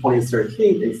wage in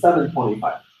 2013 is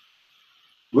 $7.25.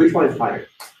 Which one is higher?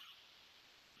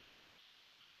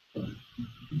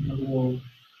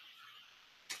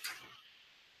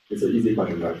 It's an easy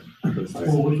question, right? Which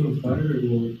was better?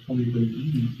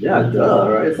 Yeah, duh,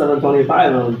 right?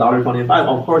 $7.25 and $1.25.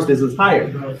 Of course, this is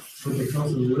higher. But the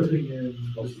cost of living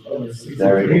is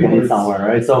There you go, somewhere,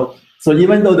 right? So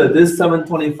even though that this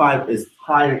 $7.25 is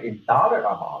higher in dollar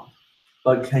amount,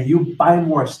 but can you buy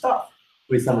more stuff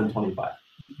with $7.25?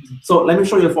 So let me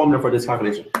show you a formula for this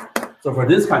calculation. So for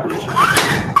this calculation,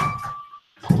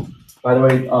 by the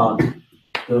way,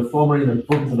 the formula in the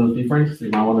book is a little different, so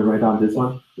you might want to write down this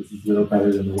one. This is a little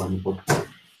better than the one in the book.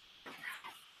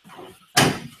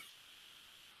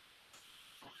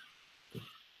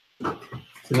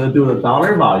 So we're going to do the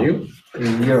dollar value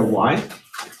in year Y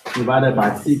divided by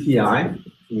CPI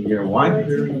in year Y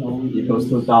equals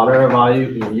to dollar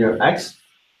value in year X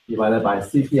divided by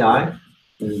CPI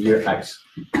in year X.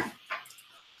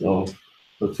 So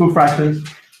 2 fractions,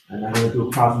 and I'm going to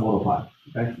do cross multiply.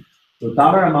 Okay. So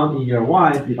dollar amount in year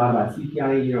Y divided by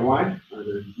CPI in year Y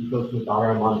equals to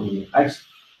dollar amount in year X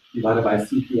divided by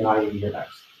CPI in year X.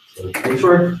 So make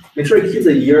sure you keep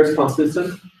the years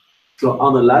consistent. So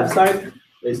on the left side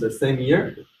is the same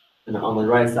year, and on the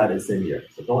right side is same year.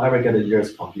 So don't ever get the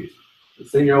years confused. The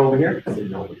same year over here, same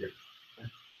year over here.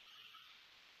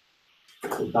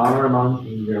 Okay. So dollar amount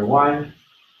in year Y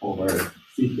over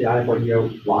CPI for year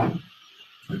Y,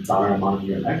 and dollar amount in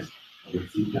year X over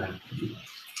CPI for year X.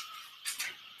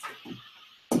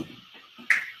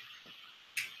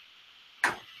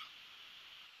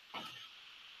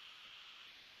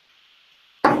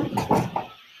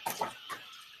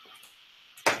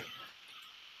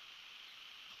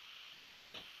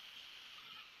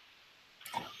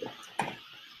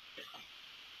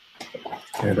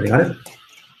 Everybody got it?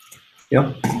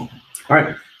 Yep. All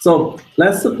right. So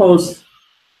let's suppose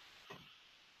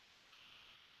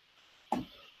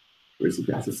Where's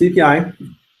CPI? So CPI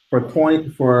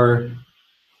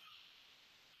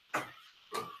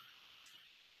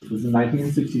this is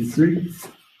 1963.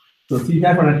 So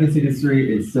CPI for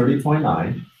 1963 is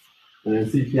 30.9, and then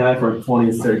CPI for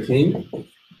 2013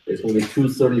 is going to be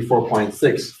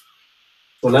 234.6.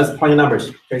 So let's plug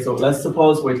numbers. Okay, so let's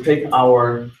suppose we take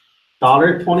our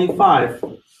 $1.25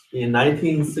 in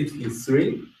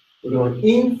 1963. We're going to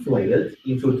inflate it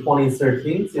into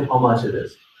 2013, see how much it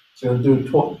is. So we'll do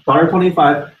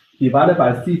 $1.25 divided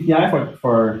by CPI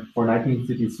for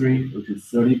 1963, which is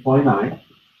 30.9,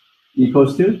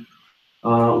 equals to,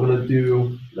 we're going to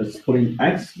do, let's put in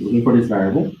X, looking for this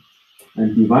variable,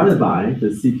 and divided by the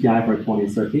CPI for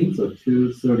 2013, so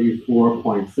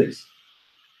 234.6.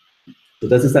 So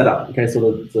this is set up. Okay,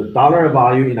 so the dollar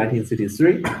value in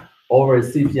 1963 over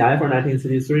CPI for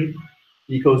 1963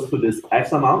 equals to this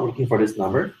X amount, looking for this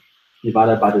number,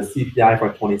 divided by the CPI for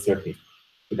 2013.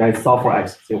 So guys, solve for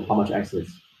X, see how much X is.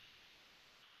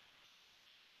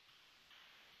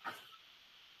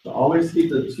 So always keep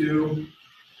the two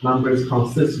numbers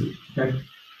consistent, okay?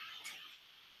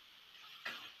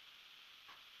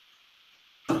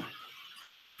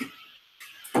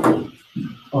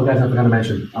 Oh, guys, I forgot to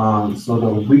mention. So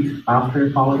the week after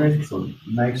holiday, so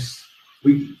next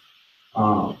week,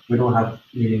 we don't have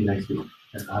meeting next week.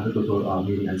 Okay, I have to go to a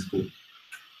meeting at school.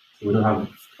 So we don't have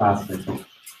class next week.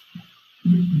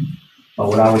 But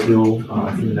what I will do,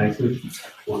 I think next week,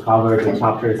 we'll cover the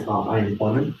chapters on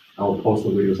unemployment. I will post the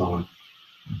videos online.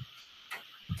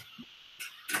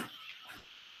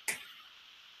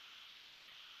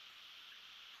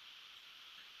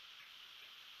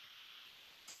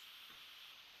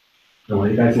 And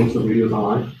when you guys watch the videos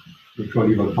online, make sure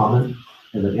you leave a comment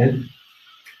at the end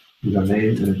with your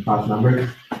name and the class number.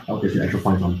 I'll get you extra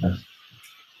points on the test.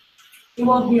 It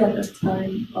won't be at the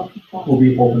time of the call. We'll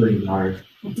be open the entire,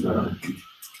 we'll be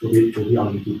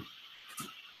on YouTube.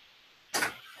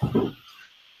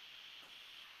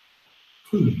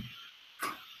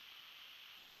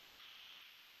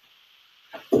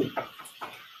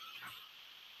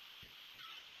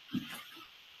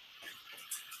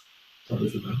 So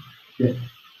this is done. Yeah.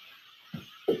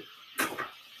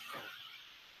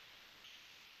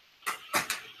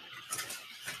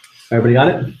 Everybody got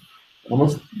it?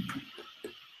 Almost?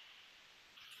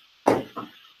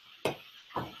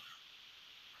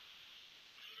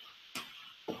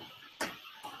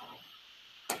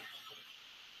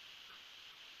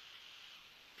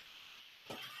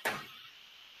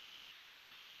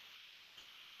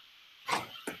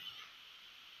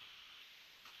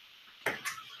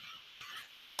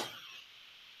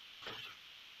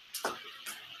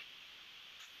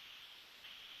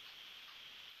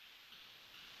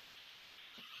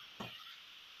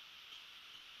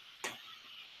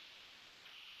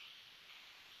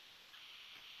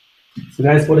 So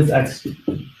guys, what is X?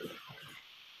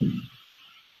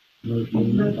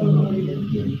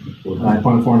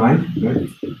 9.49, right?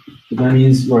 So that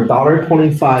means your $1.25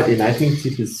 in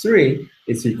 1963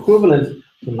 is equivalent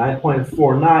to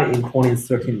 9.49 in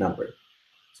 2013 number.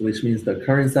 So which means the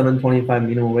current 7.25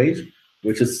 minimum wage,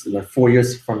 which is 4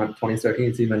 years from 2013,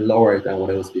 is even lower than what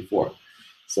it was before.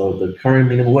 So the current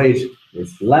minimum wage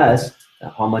is less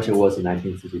than how much it was in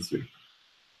 1963.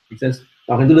 Make sense?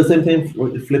 Now I can do the same thing,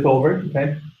 flip over,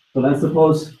 okay? So let's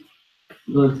suppose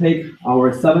we'll take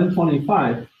our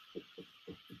 725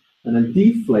 and then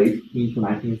deflate into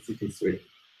 1963.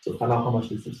 So find out how much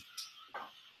this is.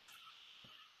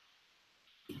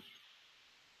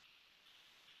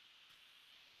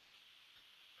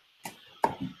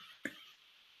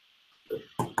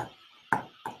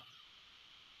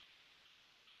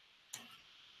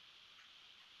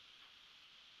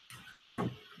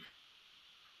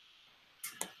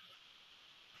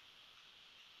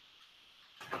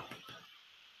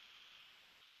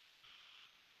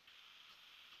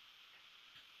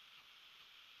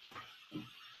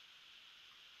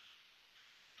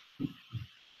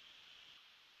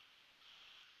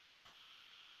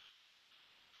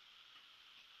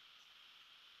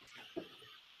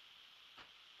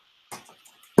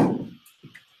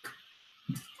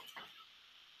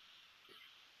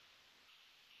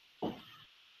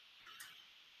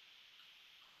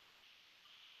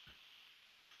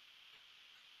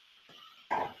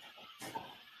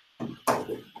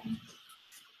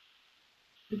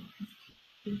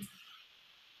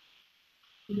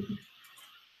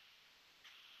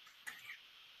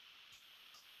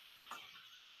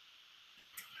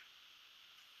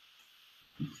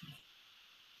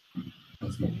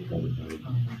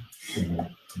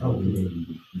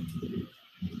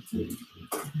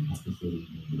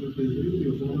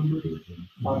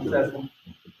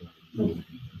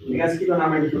 You guys keep your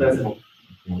number into decimal.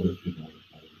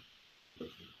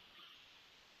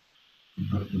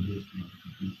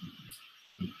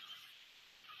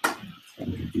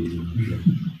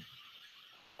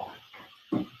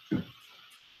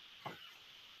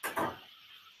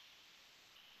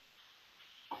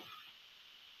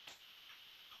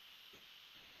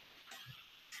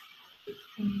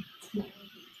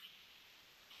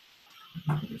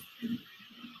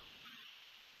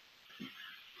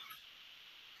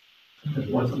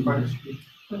 What's in front of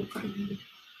you?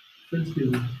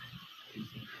 Thanksgiving.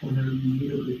 Whenever you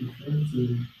meet up with your friends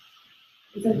and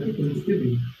Is that have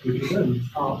Thanksgiving with your friends.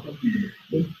 Oh.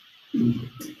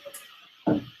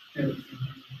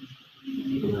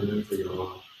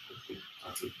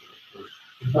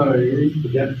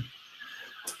 Yeah.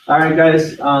 All right,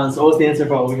 guys. So what's the answer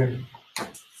for over here?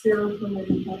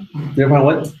 0.95.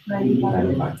 0.what? 95.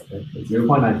 95. Okay.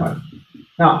 0.95.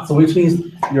 Now, so which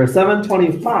means your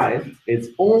 725 is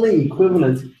only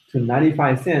equivalent to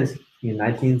 95 cents in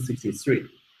 1963.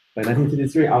 By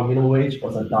 1963, our minimum wage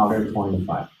was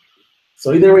 $1.25.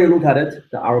 So either way you look at it,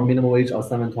 our minimum wage of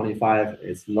 725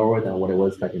 is lower than what it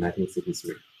was back in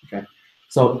 1963. Okay.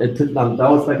 So it took that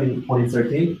was back in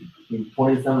 2013. In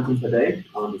 2017 today,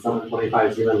 the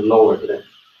 725 is even lower today.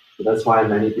 So that's why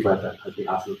many people have been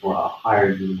asking for a higher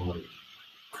minimum wage.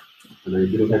 And then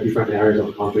if you look at different areas of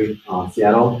the country,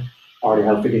 Seattle already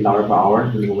have $15 per hour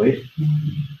minimum wage.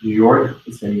 New York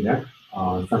is getting there.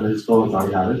 San Francisco has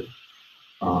already had it.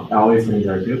 LA is getting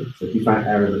there too. So different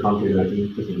areas of the country that are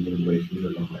increasing minimum wage in the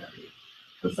local area.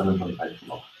 So 725 is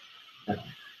low. Okay.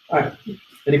 All right.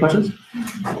 Any questions?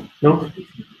 No?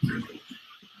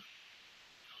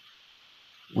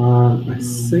 I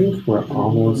think we're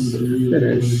almost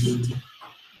finished.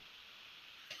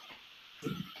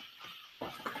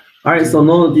 All right, so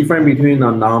know the difference between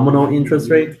a nominal interest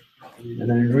rate and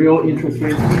then real interest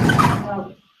rate.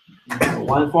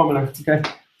 One formula, okay?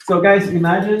 So guys,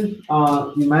 imagine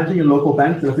your local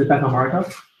bank, let's say Bank of America.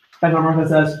 Bank of America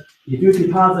says, if you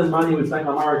deposit money with Bank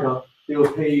of America, they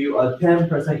will pay you a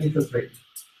 10% interest rate.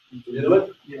 Did you do it?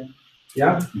 Yeah.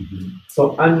 Yeah?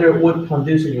 So under what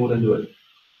condition you wouldn't do it?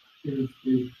 They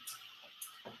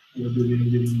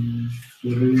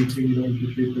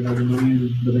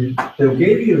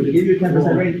gave you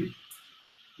 10% rate.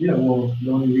 Yeah, well,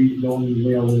 the only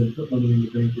way I would put money in the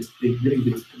bank is they didn't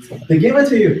give it to me. They give it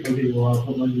to you. Okay, well, I'll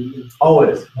put money in it.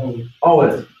 Always. Always.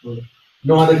 Always.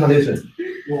 No other condition.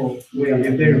 Well, wait,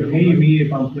 if they're paying me,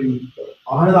 if I'm putting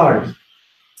 $100.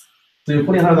 So you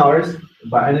put in $100,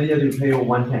 but end of the year you pay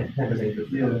 10%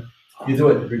 interest. Yeah. You do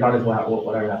it regardless of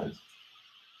whatever happens.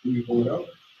 Do you pull it out?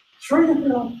 Sure, you can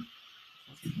pull it out.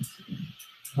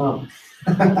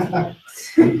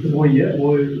 Well, yeah,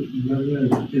 well,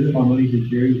 isn't my money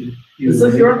secured? It's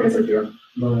secure, it's secure.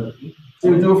 But So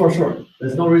you do it for sure.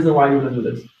 There's no reason why you wouldn't do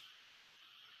this.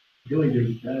 I feel like there's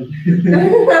a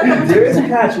catch. There is a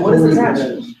catch. What is the catch?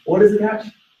 What is the catch?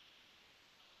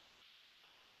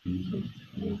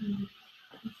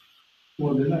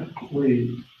 Well, they're not, wait,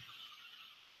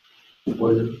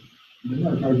 What is it? they're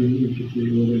not charging me interest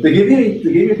rate. They give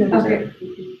you 10%. Okay.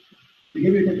 They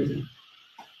give you 10%.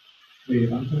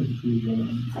 Wait, I'm trying to see.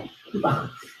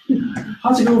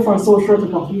 How'd you go from so short to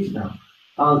complete now?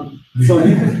 So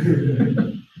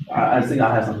you, I think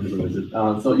I have something to do with it.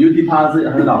 So you deposit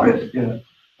 $100.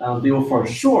 Yeah. They will for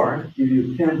sure give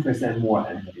you 10% more at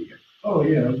the end of the year. Oh,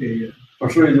 yeah, okay, yeah. For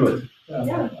sure you do it.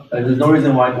 Yeah. There's no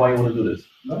reason why you want to do this.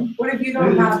 No? What if you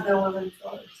don't have the $100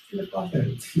 in the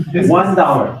pocket?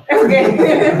 $1. Okay.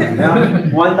 Yeah,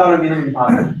 $1 minimum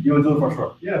deposit. You will do it for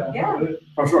sure. Yeah. Yeah.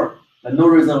 For sure. There's no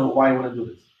reason why you want to do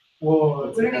this.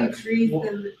 Well, Wouldn't increase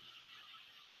the,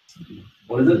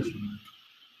 What is it?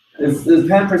 It's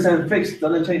 10% fixed,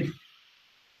 doesn't change.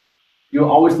 You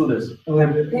always do this. well,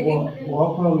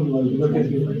 I'll probably like look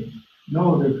at it.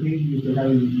 No, they're paying you to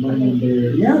have money in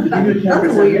there. Yeah, they give you That's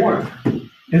 10% weird. more.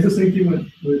 It's the same thing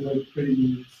with like credit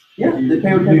unions. Yeah, they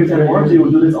pay you 10% more, so you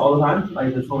will do this all the time.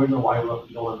 Like, there's no reason why you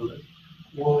don't want to do this.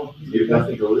 Well, You have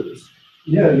nothing to lose.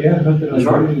 yeah, nothing.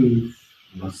 Sure.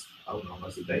 Unless, I don't know,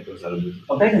 unless the bank goes out of business.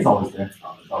 A bank is always there.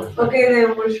 It's always there. okay,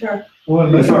 then we're sure. Well,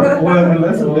 unless, Sure.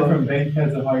 unless a different bank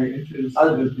has a higher interest.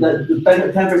 The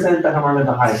 10% Bank of America is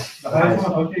the highest. The highest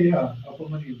one, okay, yeah, I'll put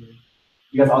money in there.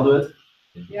 You guys all do it?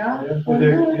 Yeah? Yeah, but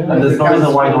there- yeah. And there's no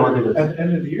reason why you don't want to do this. At the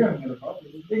end of the year, I'm gonna profit.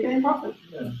 They gain profit.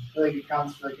 Yeah. Like it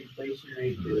counts for like inflation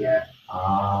rate, yeah.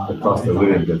 The cost of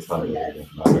living gets higher.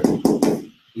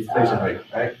 Inflation rate,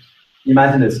 right?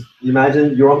 Imagine this.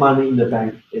 Imagine your money in the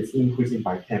bank is increasing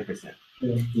by 10%.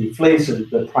 Yeah. Inflation,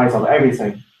 the price of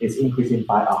everything, is increasing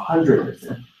by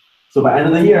 100%. So by end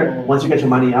of the year, once you get your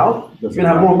money out, you're gonna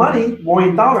have more money, more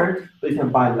in dollars, but you can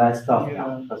buy less stuff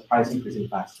now because price increasing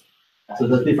faster. So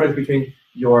the difference between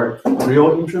your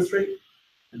real interest rate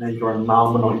and then your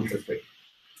nominal interest rate.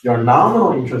 Your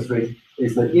nominal interest rate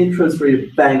is the interest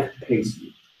rate bank pays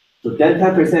you. So that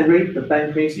 10% rate the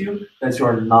bank pays you, that's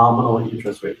your nominal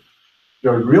interest rate.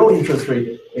 Your real interest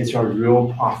rate is your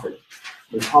real profit.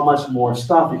 It's how much more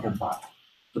stuff you can buy.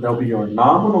 So that will be your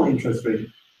nominal interest rate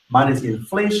minus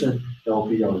inflation, that will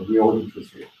be your real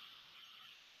interest rate.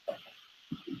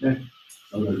 Okay,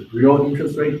 so the real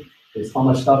interest rate is how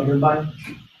much stuff you can buy.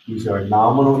 Use your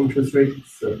nominal interest rate,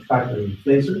 subtract the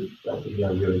inflation, that will be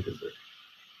your real interest rate.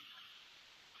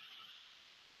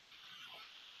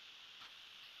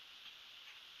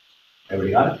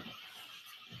 Everybody got it?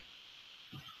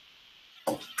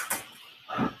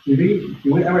 Do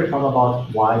we ever talk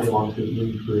about why they want to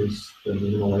increase the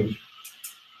minimum wage?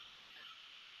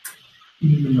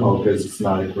 Oh, because it's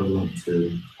not equivalent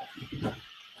to.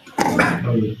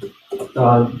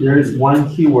 There is one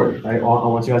keyword, I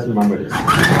want you guys to remember this.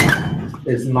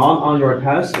 It's not on your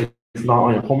test, it's not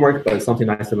on your homework, but it's something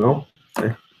nice to know.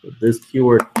 Okay. So this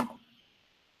keyword,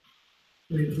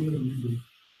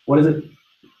 what is it?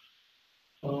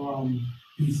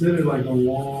 Consider like a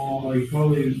long, like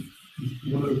probably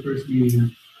one of the first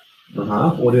meetings.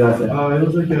 What did I say? It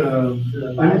was like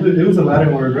it was a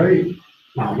Latin word, right?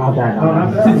 No, not that. No,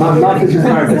 not that. Not such a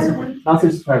service. Not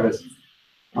such a service.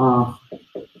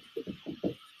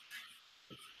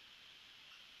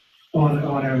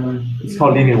 Never mind. It's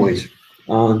called living wage.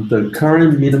 The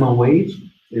current minimum wage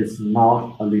is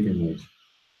not a living wage.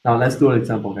 Now let's do an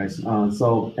example, guys.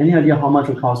 So any idea how much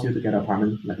it costs you to get an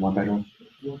apartment, like one bedroom,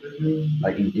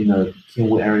 like in a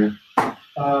Kingwood area?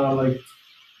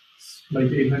 Like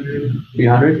 800.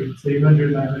 300?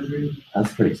 800, 900.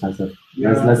 That's pretty expensive.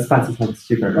 Yeah. Let's find something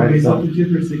cheaper, right? Okay, So something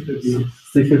cheaper, 650.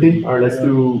 650, or let's Yeah.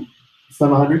 do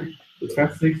 700. Let's try.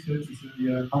 650,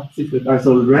 yeah. 650. All right,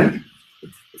 so rent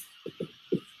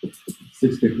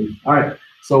 650. All right.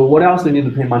 So what else do you need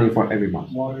to pay money for every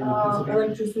month? Water,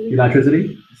 Electricity.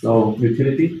 Electricity. So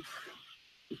utility.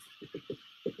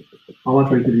 How much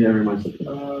for utility every month?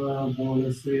 well,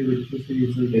 let's say electricity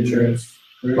is like Insurance.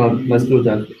 Well, let's do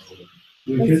that.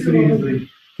 Electricity is like.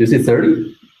 You see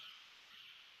 30?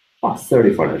 Oh,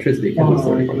 30 for electricity. Can't do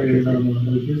 30 for electricity.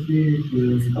 Electricity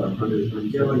is.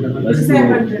 Yeah, like Let's Just do say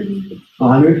 100.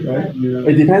 100, right? Yeah.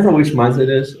 It depends on which month it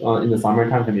is. In the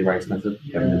summertime, it can be very expensive.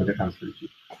 Yeah. But in the wintertime, it's pretty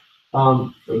cheap.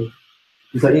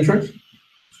 Is that insurance?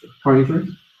 Car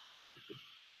insurance?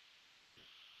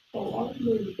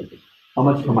 How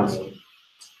much per month?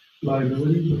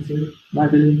 Liability, let's say,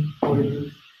 9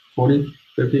 40, 40,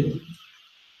 50?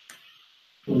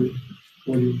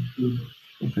 42.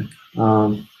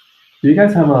 Do you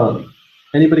guys have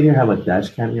anybody here have a dash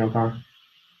cam in your car?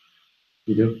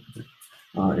 You do?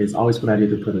 It's always a good idea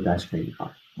to put a dash cam in your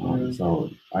car.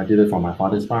 So I did it for my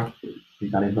father's car. He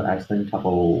got into an accident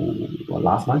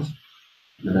last month.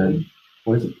 And then,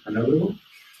 what is it? Another one?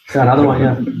 Yeah, another one,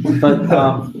 yeah. But,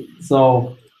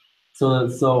 so,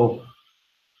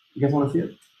 you guys want to see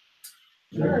it?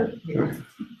 Sure.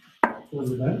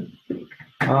 Was it that?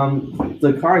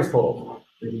 The car is full.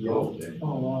 Oh,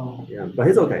 wow. Yeah, but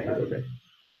he's okay, he's okay.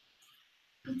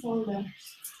 It's all there.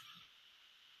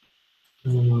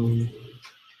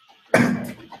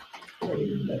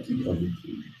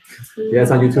 Yeah,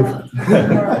 it's on YouTube.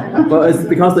 But it's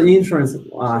because the insurance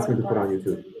asked me to put on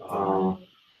YouTube.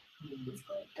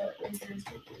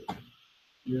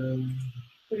 Yeah.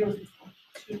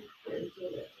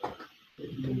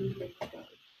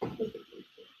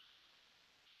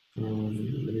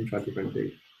 Let me try different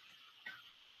date.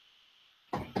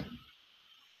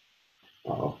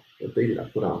 Oh, the date did I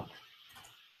put on?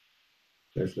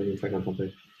 Yes, let me check on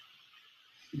something.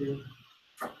 Yeah.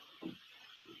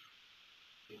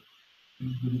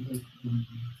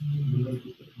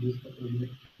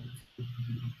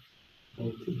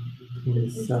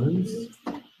 27th.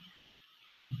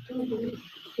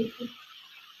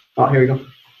 Oh, here we go.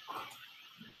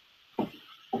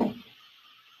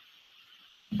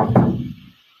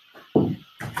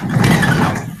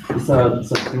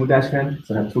 It's a dual dash cam,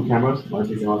 so I have two cameras. One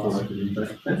facing out, one facing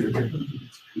inside.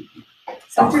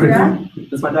 That's your dad?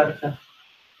 That's my dash cam.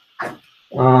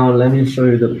 Let me show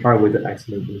you the part with the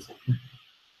accident.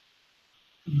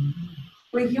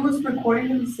 Wait, he was recording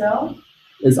himself?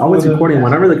 It's always recording.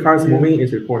 Whenever the car is moving,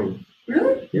 it's recording.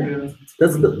 Really? Yeah.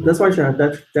 That's why you should have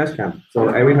dash cam. So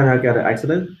every time I get an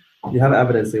accident, you have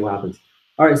evidence, see what happens.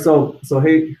 All right, so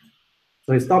he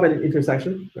stopped at an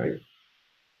intersection, right?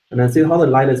 And then see how the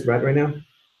light is red right now?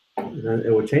 And then it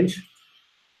will change.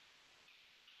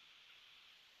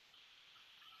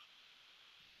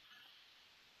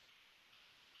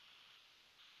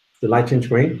 the light changed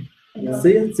green. Yeah.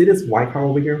 See this white car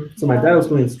over here? So my dad was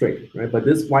going straight, right? But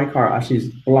this white car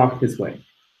actually blocked his way.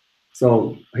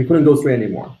 So he couldn't go straight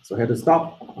anymore. So he had to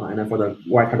stop and then for the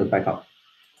white car to back up.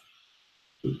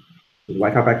 The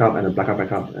white car back up and the black car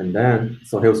back up. And then,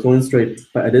 so he was going straight.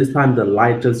 But at this time, the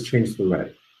light just changed to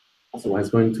red. So when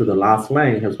he's going to the last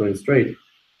lane, he was going straight,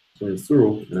 going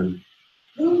through, and then,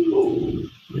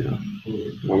 yeah.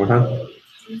 One more time.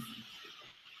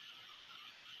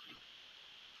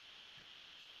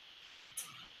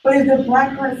 But if the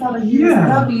black car saw that he was Yeah,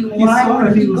 coming, he why saw would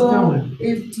that he he was go coming.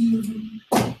 if he,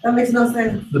 that makes no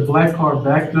sense. The black car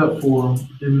backed up for him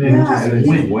and then Yeah.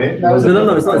 just went. No,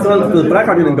 it's not, the black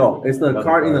car didn't go. It's the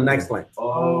car in the next lane.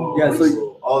 Oh. Yeah,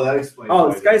 so- Oh, that explains. Oh,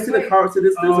 why this guy, see the car, see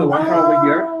this, there's a white car over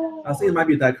here. Oh. I think it might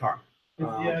be that car.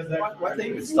 Yeah, I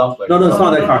think it's stuff like. No, it's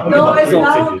not that car. No, it's So-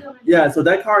 not. Yeah, so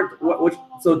that car,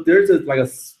 so there's like a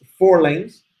 4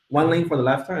 lanes, 1 lane for the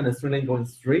left turn and a 3 lane going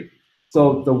straight.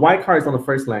 So the white car is on the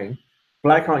first lane,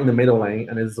 black car in the middle lane,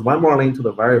 and there's 1 more lane to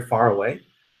the very far away.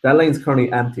 That lane is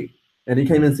currently empty, and you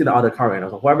can't even see the other car right now.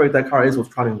 So whoever that car is was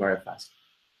traveling very fast.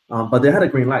 But they had a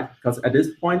green light because at this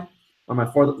point, when my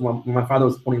father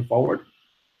was pulling forward,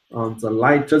 the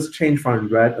light just changed from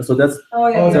red. So that's Oh,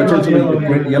 yeah. Oh, so it changed to yellow,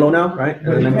 green, yellow now, right?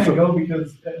 But he then can't go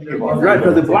because. right,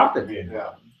 because they blocked it. Yeah.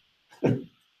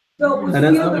 So was And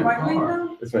then- he on the right lane now?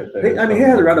 It's right there. I mean, he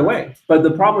had to run away. But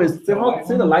the problem is,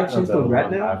 see the light changed to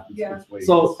red now? Yeah.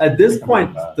 So at this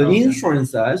point, the insurance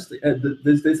says,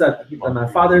 they said that my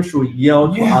father should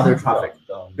yield to other traffic.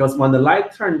 Because when the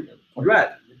light turned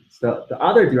red, the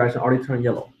other direction already turned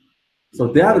yellow. So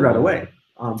they had to run away.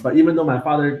 But even though my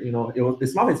father,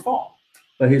 it's not his fault,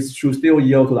 but he should still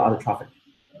yield to the other traffic.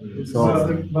 So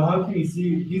But how can he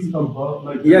see? He's above,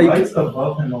 like, Yeah, the you light's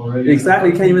above him already.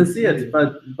 exactly, you can't even see it.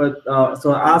 But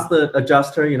so I asked the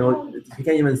adjuster, he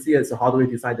can't even see it. So how do we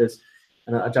decide this?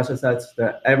 And the adjuster says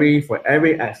that for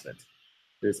every accident,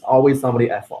 there's always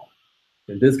somebody at fault.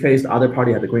 In this case, the other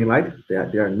party had the green light.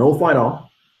 There are no fault at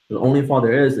all. The only fault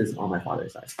there is on my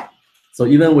father's side. So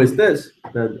even with this,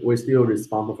 that we're still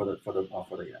responsible for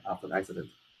the accident.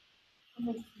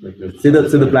 See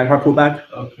the black car pull back,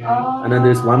 Okay. and then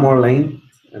there's 1 more lane,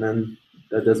 and then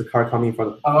there's a car coming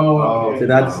from. Oh, okay. See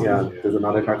that? Yeah, there's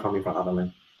another car coming from other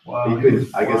lane. Wow. He couldn't,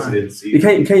 I guess he didn't see. You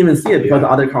can't even see it because Yeah.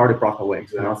 the other car already blocked the way.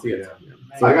 You cannot see it.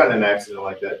 So I got in an accident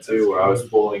like that too, where I was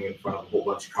pulling in front of a whole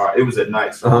bunch of cars. It was at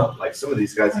night, so like some of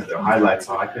these guys had their highlights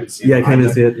on. I couldn't see. Yeah, I can't behind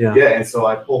even see it. them. Yeah. Yeah, and so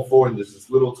I pull forward, and there's this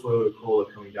little Toyota Corolla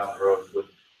coming down the road with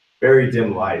very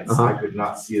dim lights. I could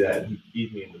not see that, and he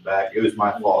beat me in the back. It was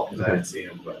my fault because I didn't see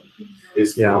him, but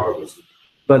his car was.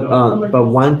 But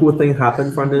one good thing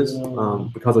happened from this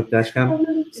because of dash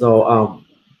cam. So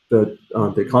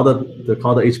they call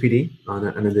the HPD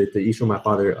and then they issue my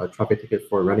father a traffic ticket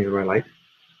for running a red light.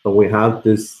 But we have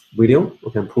this video.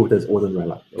 We can prove this wasn't red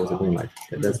light. It was a green light.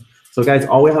 Okay, so guys,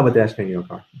 always have a dash cam in your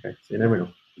car. Okay, so you never know.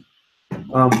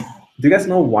 Do you guys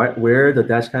know where the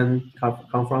dash cam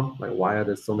come from? Like why are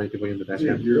there so many people in the dash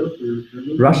cam?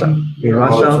 Russia. In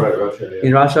Russia, Oh, that's right, Russia. Yeah.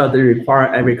 in Russia, they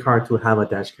require every car to have a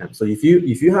dash cam. So if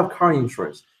you have car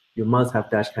insurance, you must have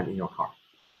dash cam in your car.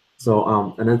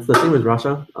 So and it's the same with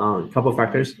Russia. A couple of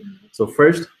factors. So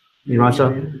first, in Russia,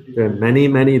 there are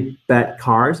many bad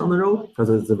cars on the road because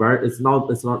it's not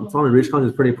a rich country.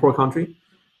 It's a pretty poor country.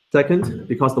 Second,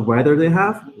 because the weather they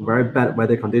have very bad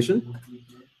weather condition.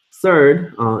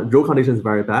 Third, road condition is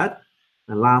very bad.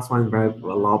 And last one, a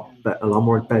lot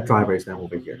more bad drivers than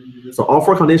over here. So all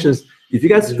 4 conditions. If you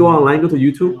guys go online, go to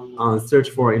YouTube, search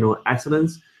for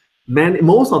accidents.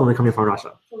 Most of them are coming from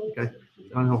Russia. Okay,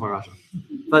 coming from Russia.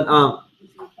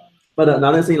 But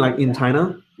another thing, like in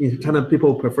China,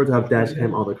 people prefer to have dash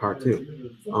cam on the car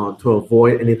too, to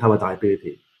avoid any type of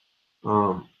liability.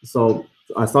 So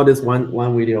I saw this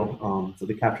one video. So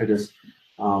they captured this.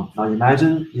 Now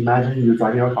imagine you're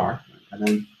driving your car and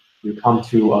then you come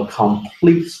to a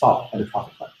complete stop at the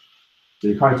traffic light. So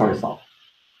your car is already stopped.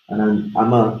 And then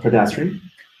I'm a pedestrian.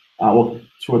 I walk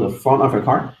toward the front of your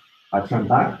car. I turn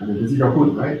back and then this is your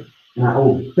hood, right? And I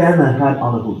will bang my head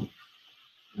on the hood.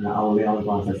 And I will lay on the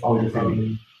ground and say, oh, you're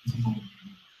saving.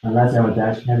 Unless you have a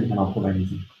dash cam, you cannot pull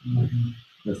anything.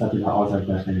 The stuff you always have a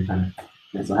dash cam in China.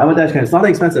 Yeah, so have a dash cam. It's not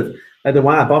expensive. Like the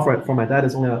one I bought for my dad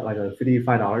is only like a $55,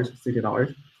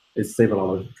 $60. It saves a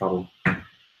lot of trouble.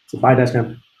 So buy a dash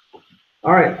cam.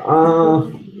 All right.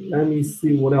 Let me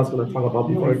see what else I'm gonna talk about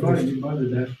before I finish.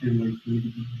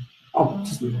 Oh,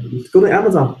 just go to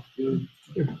Amazon.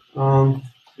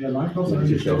 Yeah, mine costs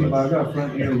 $170, but I got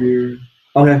front and rear.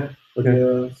 Okay. Okay.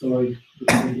 Yeah, so like if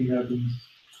anything happens,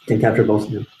 Can capture both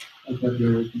of them. I capture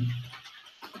everything.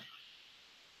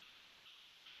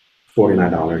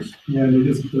 $49. Yeah, they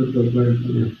just put the blur.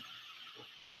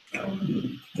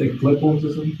 Like clip ons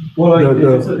or something? Well, like,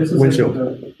 The it's a windshield.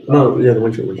 No, yeah, the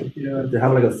windshield. Yeah. They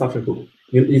have like a suction cup.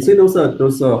 You see those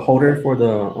holder for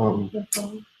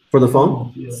the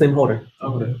phone? Yeah. Same holder.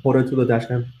 Okay. Holder to the dash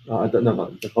cam.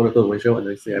 The holder to the windshield, and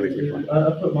they see everything.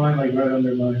 I put mine like right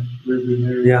under my rear view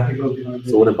mirror. Yeah. It goes behind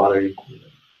So it wouldn't bother you.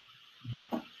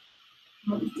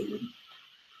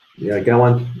 Yeah, get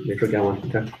one. Make sure get one.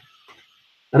 Okay.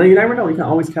 And then you never know. You can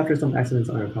always capture some accidents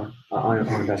on your car, on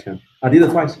your dash cam. I did it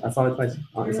twice. I saw it twice.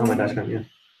 It's on my dash cam. Yeah.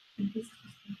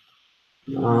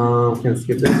 Can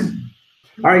skip this.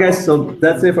 All right, guys. So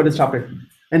that's it for this chapter.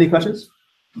 Any questions?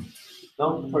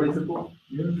 No, pretty simple.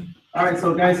 All right.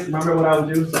 So guys, remember what I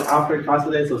would do. So after class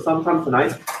today, so sometime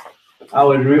tonight, I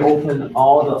will reopen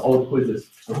all the old quizzes.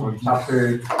 So from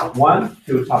chapter 1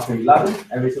 to chapter 11,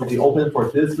 everything will be open for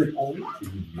this week only.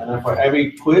 And then for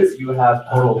every quiz, you have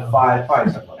total 5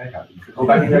 tries. Okay? Go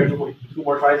back in there, two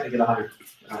more tries, and get 100.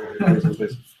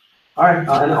 All right,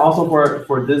 and also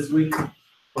for this week,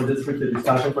 the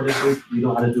discussion for this week, you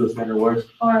know how to do a standard words.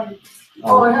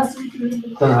 Oh, it has to be true.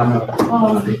 Don't have to.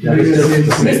 Oh, Yeah, just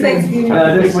it's Thanksgiving.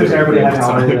 just wish everybody had an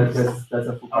holiday. That's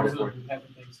a full I was story. looking at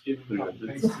Thanksgiving. We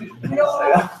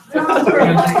don't have to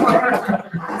wear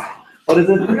black. What is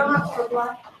it? We don't have to wear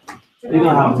black. You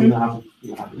don't have to. You don't have to. You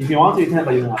don't have to. If you want to, you can,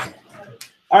 but you don't have to.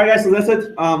 All right, guys. So that's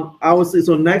it. I will see.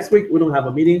 So next week we don't have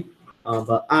a meeting,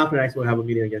 but after next we'll have a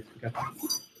meeting again. Okay.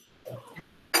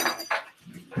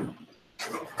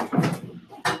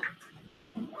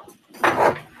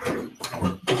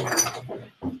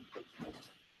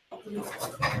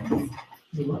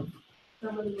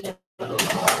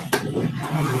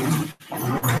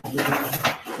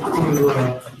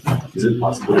 Is it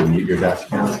possible to mute your dash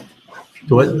cam?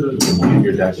 To what? To mute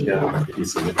your dash cam if you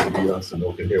submit the video so no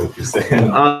one can hear what you're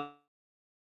saying?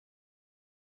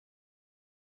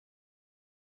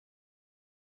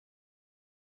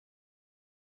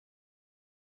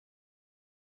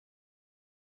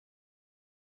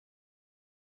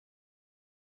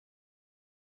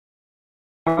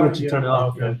 Why don't you turn it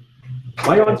off? Okay.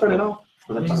 Why you want to turn it off?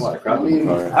 I mean,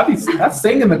 I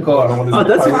sing in the car. Oh,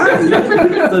 that's fine.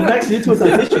 The next YouTube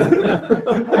sensation.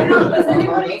 I know, does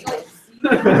anybody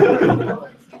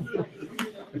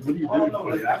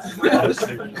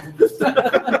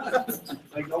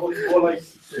Like,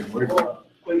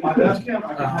 with my dash cam,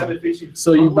 I can have it facing.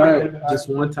 So you buy it just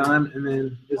one time and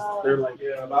then they're like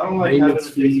Yeah, but I don't like having maintenance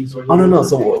it facing. fees. Oh no.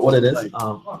 So what it is?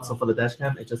 So for the dash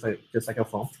cam, it's just like a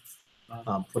phone.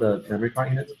 Put a memory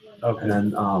card in it, and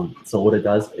then so what it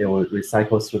does, it will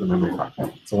recycle through the memory card.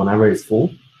 So whenever it's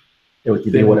full, it will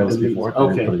delete what it was before. and then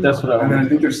Okay, put it in. that's what I And then I want.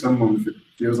 think there's some, if it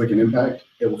feels like an impact,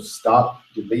 it will stop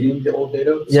deleting the old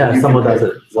data. so Yeah, you someone can does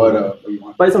pick it. what you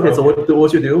want. But it's okay. So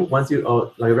what you do once you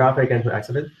like rapid get into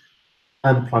accident,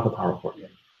 unplug the power cord.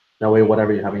 That way,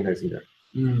 whatever you're having there is in there.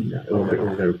 Yeah, it will get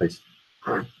replaced.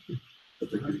 That's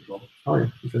pretty cool. Oh yeah,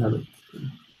 you should have it.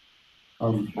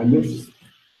 I missed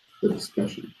the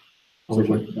discussion. Oh, which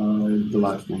one? The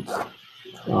last one.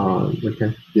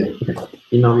 Okay. Yeah. Okay.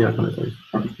 Email me. I can tell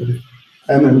you.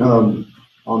 And then,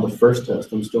 on the first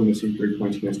test, I'm still missing 3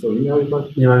 points. Can I still email you about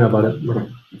it? Email me about it.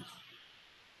 Okay.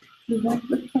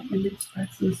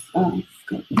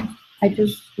 I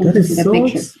just That want to is see the so.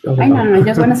 picture. Okay. I know, I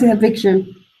just want to see the picture.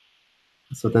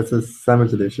 So that's a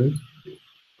 7th edition.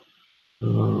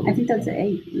 I think that's the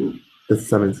 8. No? That's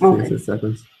 7th. Okay. It's the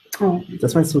 7th. Oh,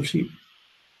 That's why it's so cheap.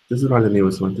 This is probably the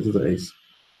newest one. This is the Ace.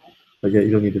 But yeah,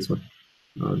 you don't need this one.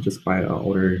 Just buy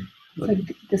older. so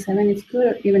the 7 is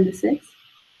good, or even the 6?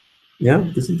 Yeah,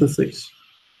 this is the 6th.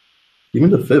 Even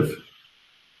the 5th.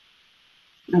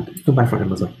 Okay. You can buy from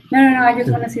Amazon. No, I just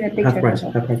want to see the Half picture. price. that's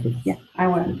all. Half price. Yeah, I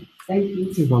want. Thank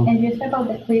you. You're welcome. And you said about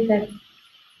the quiz that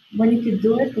when you could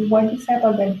do it, what you said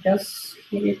about that, just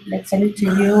give it, let's send it to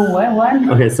you, what one?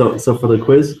 Okay, so for the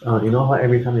quiz, you know how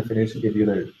every time you finish, you give you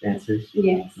the answers.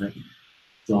 Yes.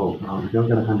 So if you don't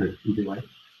get 100, easy way.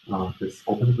 Just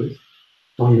open the quiz.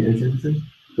 Show you the answers.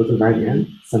 Go to the right end,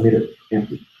 submit it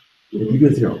empty. If you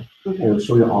get 0, it Okay. will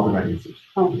show you all the right answers.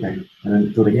 Oh, Okay, and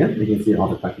then do it again. You can see all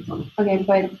the questions on it. okay,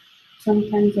 but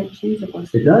sometimes it changes the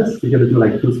question. It does. You got to do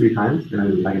like 2-3 times, and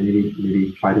then like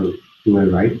maybe try to do it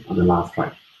right on the last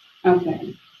try.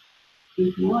 Okay.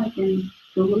 If no, I can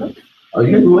Google it. Oh,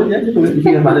 you can do it. Yeah, you can do it. If you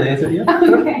can find the answer, yeah.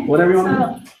 Okay. Whatever you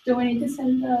want. So, do we need to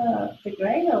send the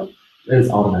grade or,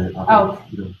 It's automatic. Oh.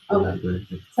 You don't have to do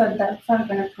anything. so that's not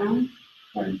gonna count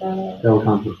for the, They'll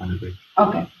come to 100.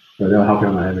 okay, So they'll help you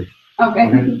on the average. okay.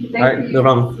 Okay. Thank All right, you. no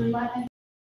problem. Bye.